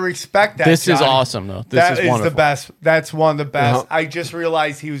 but I respect that. This is Johnny. awesome, though. That This is is wonderful. the best. That's one of the best. Uh-huh. I just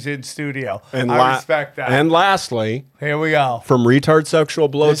realized he was in studio. And I respect that. And lastly, here we go. from retard sexual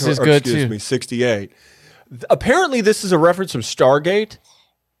blowtorch. This is good, excuse too. me, 68. Apparently, this is a reference from Stargate.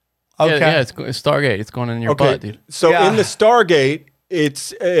 Okay. Yeah, it's Stargate. It's going in your butt, dude. So Yeah. in the Stargate,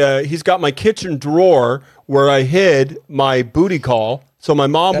 it's he's got my kitchen drawer where I hid my booty call, so my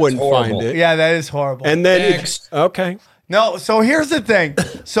mom That's wouldn't horrible. find it. Yeah, that is horrible. And then Next. okay, No, so here's the thing.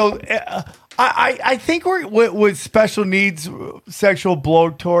 So I think we're with special needs sexual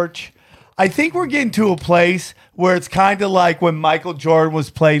blowtorch. I think we're getting to a place where it's kind of like when Michael Jordan was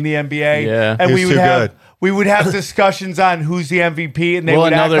playing the NBA, Yeah. and He we was would too have good. we would have discussions on who's the MVP, and they Well,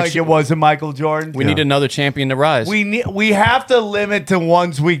 would act another like ch- it wasn't Michael Jordan. We need another champion to rise. We have to limit to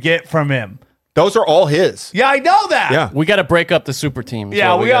ones we get from him. those are all his. Yeah, I know that. Yeah. We got to break up the super team. is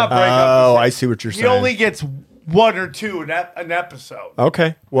Yeah, what we got to break up. Oh, the I see what you're He saying. only gets one or two an episode.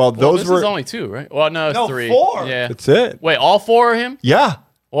 Okay, well Well, those this were is only two, right? Well, no, it's No, 3. 4. Yeah. that's it. Wait, all 4 are him? Yeah,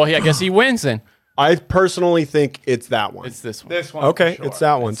 Well, I guess he wins then. I personally think it's that one. It's this one. This one. Okay, for sure. it's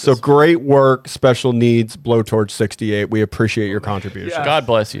that one. So great work, Special Needs Blowtorch 68. We appreciate your contribution. Yeah. God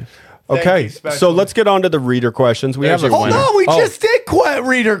bless you. Thank Okay, you, Special so let's get on to the reader questions. We There's have a your Oh winner. no, we just did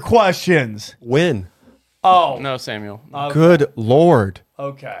reader questions. win. Oh, No, Samuel. Good Lord.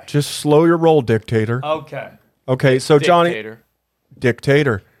 okay. Just slow your roll, dictator. Okay. Okay, so Johnny, Dictator.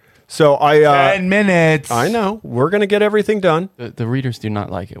 dictator. So I 10 minutes. I know. We're going to get everything done. The readers do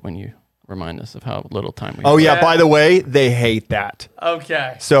not like it when you remind us of how little time we Oh have. yeah, by the way, they hate that.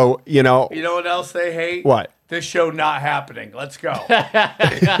 Okay. So, You know what else they hate? What? This show not happening. Let's go.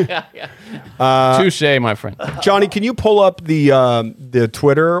 Touche, my friend. Johnny, can you pull up the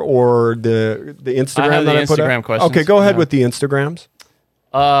Twitter or the Instagram I have that the I put Instagram up? questions. Okay, go ahead Yeah. with the Instagrams.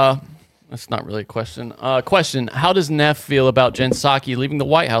 That's not really a question. Question: How does Neff feel about Jen Psaki leaving the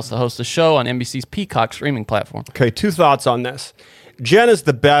White House to host a show on NBC's Peacock streaming platform? Okay, 2 thoughts on this. Jen is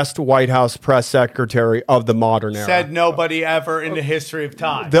the best White House press secretary of the modern era. Said nobody ever in the history of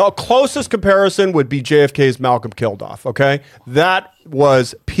time. The closest comparison would be JFK's Malcolm Kilduff, okay? That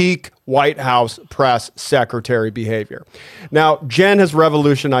was peak White House press secretary behavior. Now, Jen has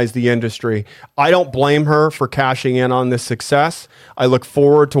revolutionized the industry. I don't blame her for cashing in on this success. I look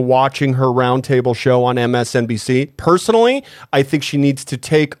forward to watching her roundtable show on MSNBC. Personally, I think she needs to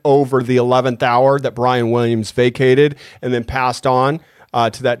take over the 11th hour that Brian Williams vacated and then passed on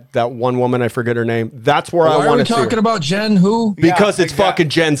to that one woman, I forget her name. That's where Why I are want we to see talking her. about Jen who? Because Yeah, it's exactly. fucking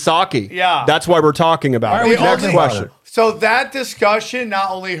Jen Psaki. Yeah. That's why we're talking about Why are it. we Next talking about question. it? So that discussion not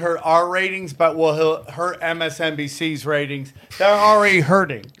only hurt our ratings, but will hurt MSNBC's ratings. They're already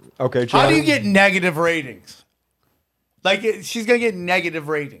hurting. Okay, How do Johnny. you get negative ratings? Like she's gonna get negative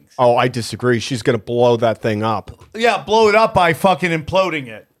ratings. Oh, I disagree. She's going to blow that thing up. Yeah, blow it up by fucking imploding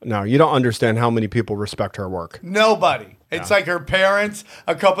it. No, you don't understand how many people respect her work. Nobody. It's like her parents,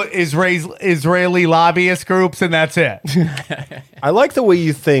 a couple Israeli lobbyist groups, and that's it. I like the way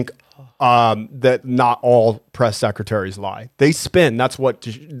you think that not all press secretaries lie. They spin. That's what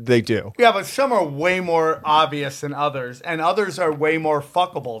they do. Yeah, but some are way more obvious than others, and others are way more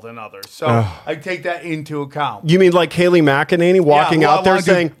fuckable than others. So I take that into account. You mean like Kayleigh McEnany walking well, out there I wanna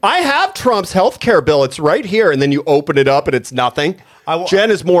do- saying, I have Trump's health care bill. It's right here. And then you open it up and it's nothing.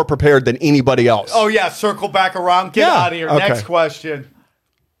 Jen is more prepared than anybody else. Oh, yeah, circle back around. Get Yeah, out of here. okay. Next question.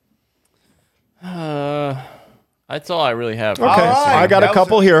 That's all I really have. Okay, I got a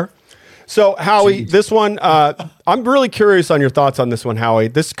couple here. So, Howie, this one, I'm really curious on your thoughts on this one, Howie.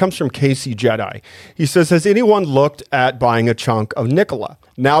 This comes from Casey Jedi. He says, has anyone looked at buying a chunk of Nikola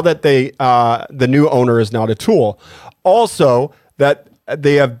now that the new owner is not a tool? Also, that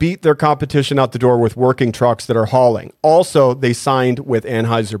they have beat their competition out the door with working trucks that are hauling. Also, they signed with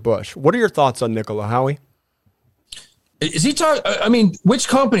Anheuser-Busch. What are your thoughts on Nikola, Howie? Is he talking? I mean, which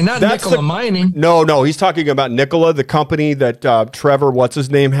company? Not Nikola Mining. No, he's talking about Nikola, the company that Trevor, what's his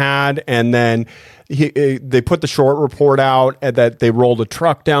name, had, and then they put the short report out and that they rolled a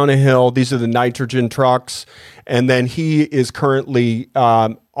truck down a hill. These are the nitrogen trucks, and then he is currently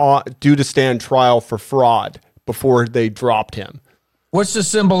due to stand trial for fraud before they dropped him. What's the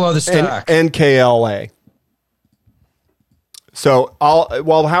symbol of the stock? NKLA. So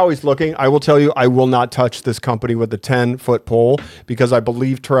while Howie's looking, I will tell you, I will not touch this company with a 10-foot pole because I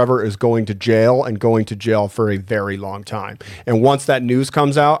believe Trevor is going to jail and going to jail for a very long time. And once that news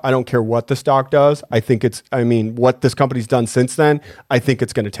comes out, I don't care what the stock does. What this company's done since then, I think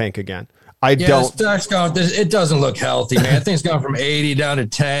it's going to tank again. The stock's gone. It doesn't look healthy, man. I think it's gone from 80 down to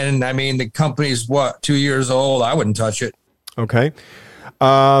 10. I mean, the company's 2 years old. I wouldn't touch it. Okay.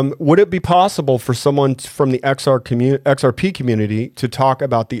 Would it be possible for someone from the XRP community to talk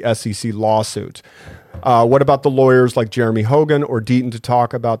about the SEC lawsuit? What about the lawyers like Jeremy Hogan or Deaton to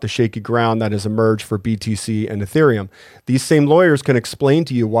talk about the shaky ground that has emerged for BTC and Ethereum? These same lawyers can explain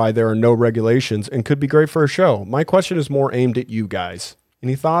to you why there are no regulations and could be great for a show. My question is more aimed at you guys.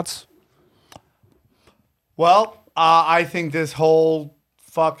 Any thoughts? Well, I think this whole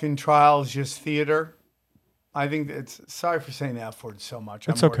fucking trial is just theater. I think it's, sorry for saying the F word so much.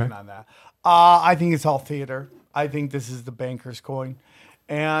 I'm working on that. I think it's all theater. I think this is the banker's coin.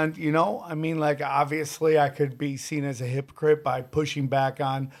 And, obviously I could be seen as a hypocrite by pushing back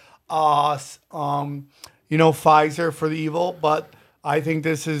on, Pfizer for the evil. But I think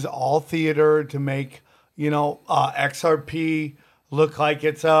this is all theater to make, XRP look like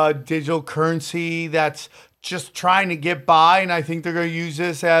it's a digital currency that's just trying to get by. And I think they're going to use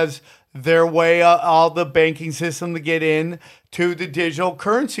this as their way, all the banking system to get in to the digital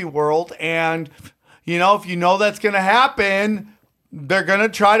currency world. And, if you know that's going to happen, they're going to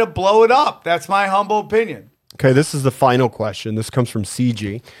try to blow it up. That's my humble opinion. Okay, this is the final question. This comes from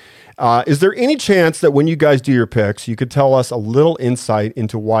CG. Is there any chance that when you guys do your picks, you could tell us a little insight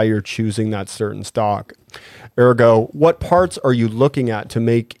into why you're choosing that certain stock? Ergo, what parts are you looking at to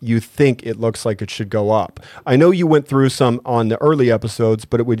make you think it looks like it should go up? I know you went through some on the early episodes,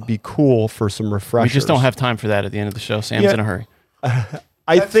 but it would be cool for some refreshers. We just don't have time for that at the end of the show. Sam's in a hurry.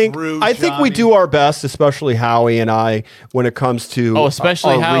 I think we do our best, especially Howie and I, when it comes to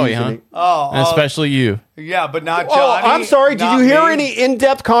especially Howie, reasoning. And especially you. Yeah, but not Johnny. I'm sorry. Did you hear any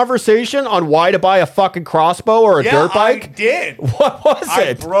in-depth conversation on why to buy a fucking crossbow or a dirt bike? I did. What was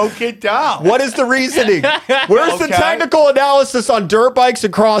it? I broke it down. What is the reasoning? Where's the technical analysis on dirt bikes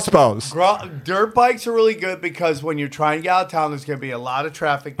and crossbows? Dirt bikes are really good because when you're trying to get out of town, there's going to be a lot of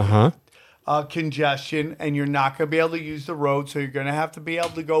traffic. Congestion, and you're not going to be able to use the road, so you're going to have to be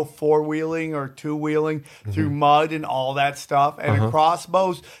able to go four-wheeling or two-wheeling through mud and all that stuff. And a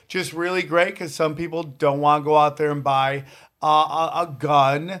crossbow's just really great because some people don't want to go out there and buy a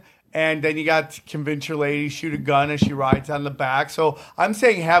gun, and then you got to convince your lady to shoot a gun as she rides on the back. So I'm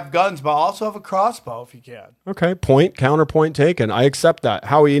saying have guns, but also have a crossbow if you can. Okay, counterpoint taken. I accept that.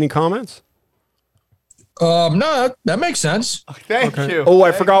 Howie, any comments? No, that makes sense. Thank you. Oh,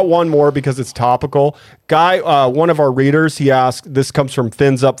 I forgot one more because it's topical. Guy, one of our readers, he asked, this comes from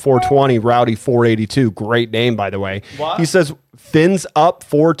Fins Up 420, Rowdy 482. Great name, by the way. What? He says, Fins Up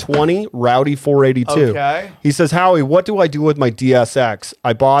 420, Rowdy 482. Okay. He says, Howie, what do I do with my DSX?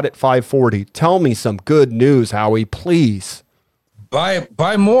 I bought it 540. Tell me some good news, Howie, please. Buy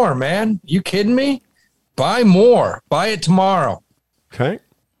more, man. You kidding me? Buy more. Buy it tomorrow. Okay.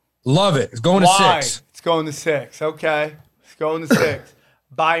 Love it. It's going to 6. It's going to 6. Okay. It's going to 6.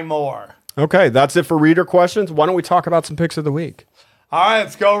 Buy more. Okay. That's it for reader questions. Why don't we talk about some picks of the week? All right.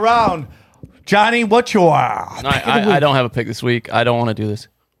 Let's go around. Johnny, what's your I don't have a pick this week. I don't want to do this.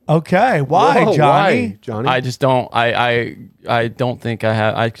 Okay. Why, Whoa, Johnny? why, Johnny? I just don't. I don't think I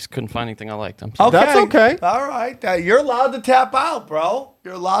have. I just couldn't find anything I liked. I'm sorry. Okay. That's okay. All right. You're allowed to tap out, bro.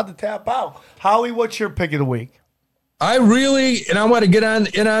 You're allowed to tap out. Howie, what's your pick of the week? I really, and I want to get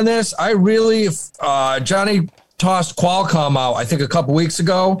in on this. I really, Johnny tossed Qualcomm out, I think a couple weeks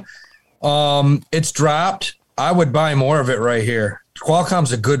ago. It's dropped. I would buy more of it right here.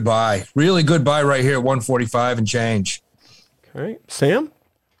 Qualcomm's a good buy. Really good buy right here at 145 and change. Okay. Sam?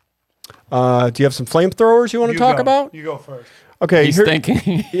 Do you have some flamethrowers you want to talk about? You go first. Okay. He's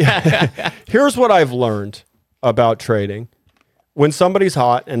thinking. Here's what I've learned about trading. When somebody's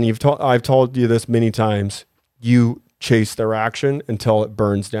hot, and I've told you this many times, you chase their action until it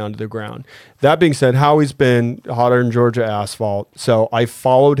burns down to the ground. That being said, Howie's been hotter than Georgia asphalt. So I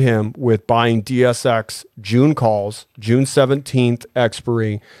followed him with buying DSX June calls, June 17th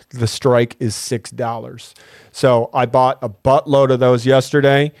expiry. The strike is $6. So I bought a buttload of those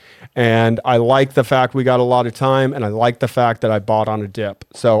yesterday, and I like the fact we got a lot of time, and I like the fact that I bought on a dip.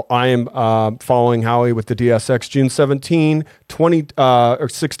 So I am following Howie with the DSX June 17, $20 or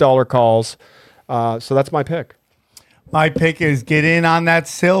 $6 calls. So that's my pick. My pick is get in on that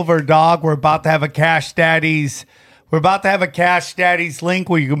silver, dog. We're about to have a Cash Daddies. We're about to have a Cash Daddies link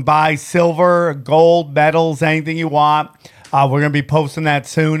where you can buy silver, gold, metals, anything you want. We're going to be posting that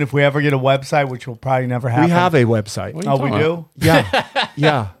soon if we ever get a website, which will probably never happen. We have a website. Oh, we do? Yeah.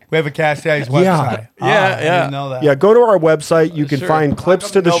 Yeah. We have a Cash Daddies website. Yeah. I didn't know that. Yeah, go to our website. You can find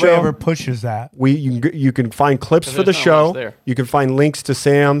clips to the Nobody show. ever pushes that. You can find clips for the there's not much show. there. You can find links to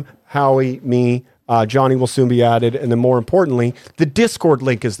Sam, Howie, me. Johnny will soon be added. And then more importantly, the Discord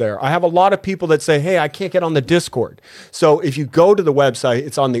link is there. I have a lot of people that say, hey, I can't get on the Discord. So if you go to the website,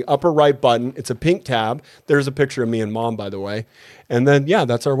 it's on the upper right button. It's a pink tab. There's a picture of me and Mom, by the way. And then, yeah,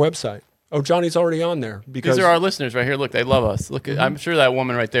 that's our website. Oh, Johnny's already on there. Because These are our listeners right here. Look, they love us. Look, I'm sure that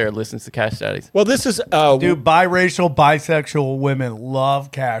woman right there listens to Cash Daddies. Well, this is... Dude, biracial, bisexual women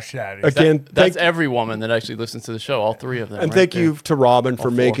love Cash Daddies. Again, That's every woman that actually listens to the show, all three of them. And right thank there. you to Robin for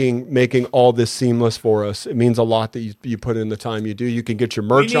All four. making all this seamless for us. It means a lot that you put in the time you do. You can get your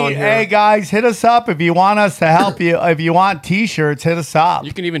merch on here. Hey, guys, hit us up if you want us to help you. If you want T-shirts, hit us up.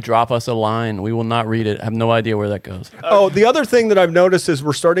 You can even drop us a line. We will not read it. I have no idea where that goes. Oh, the other thing that I've noticed is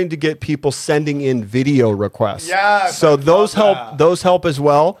we're starting to get people sending in video requests. Yeah, so those help. Those help as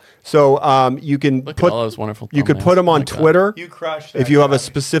well. So you can Look at put all those wonderful you could thumbnails. put them on Oh my God. Twitter. You crushed If that, you have a Johnny.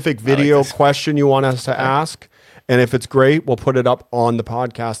 specific video question you want us to ask. And if it's great, we'll put it up on the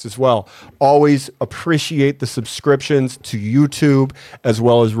podcast as well. Always appreciate the subscriptions to YouTube as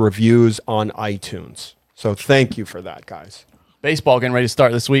well as reviews on iTunes. So thank you for that, guys. Baseball getting ready to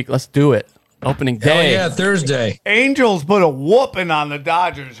start this week. Let's do it. Opening day. Hell yeah, Thursday. Angels put a whooping on the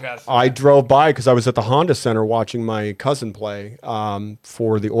Dodgers yesterday. I drove by because I was at the Honda Center watching my cousin play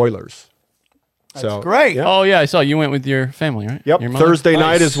for the Oilers. That's great. Yeah. Oh, yeah, I saw you went with your family, right? Yep. Your mother? Thursday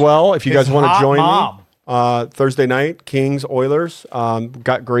night as well. If you His guys want to hot join mom. me. Thursday night, Kings, Oilers.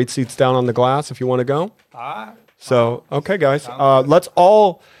 Got great seats down on the glass if you want to go. So, okay, guys. Let's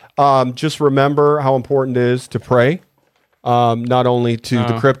all just remember how important it is to pray, not only to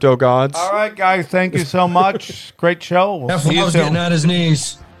the crypto gods. All right, guys, thank you so much. Great show. We'll see you F. soon. getting on his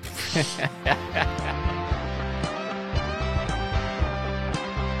knees.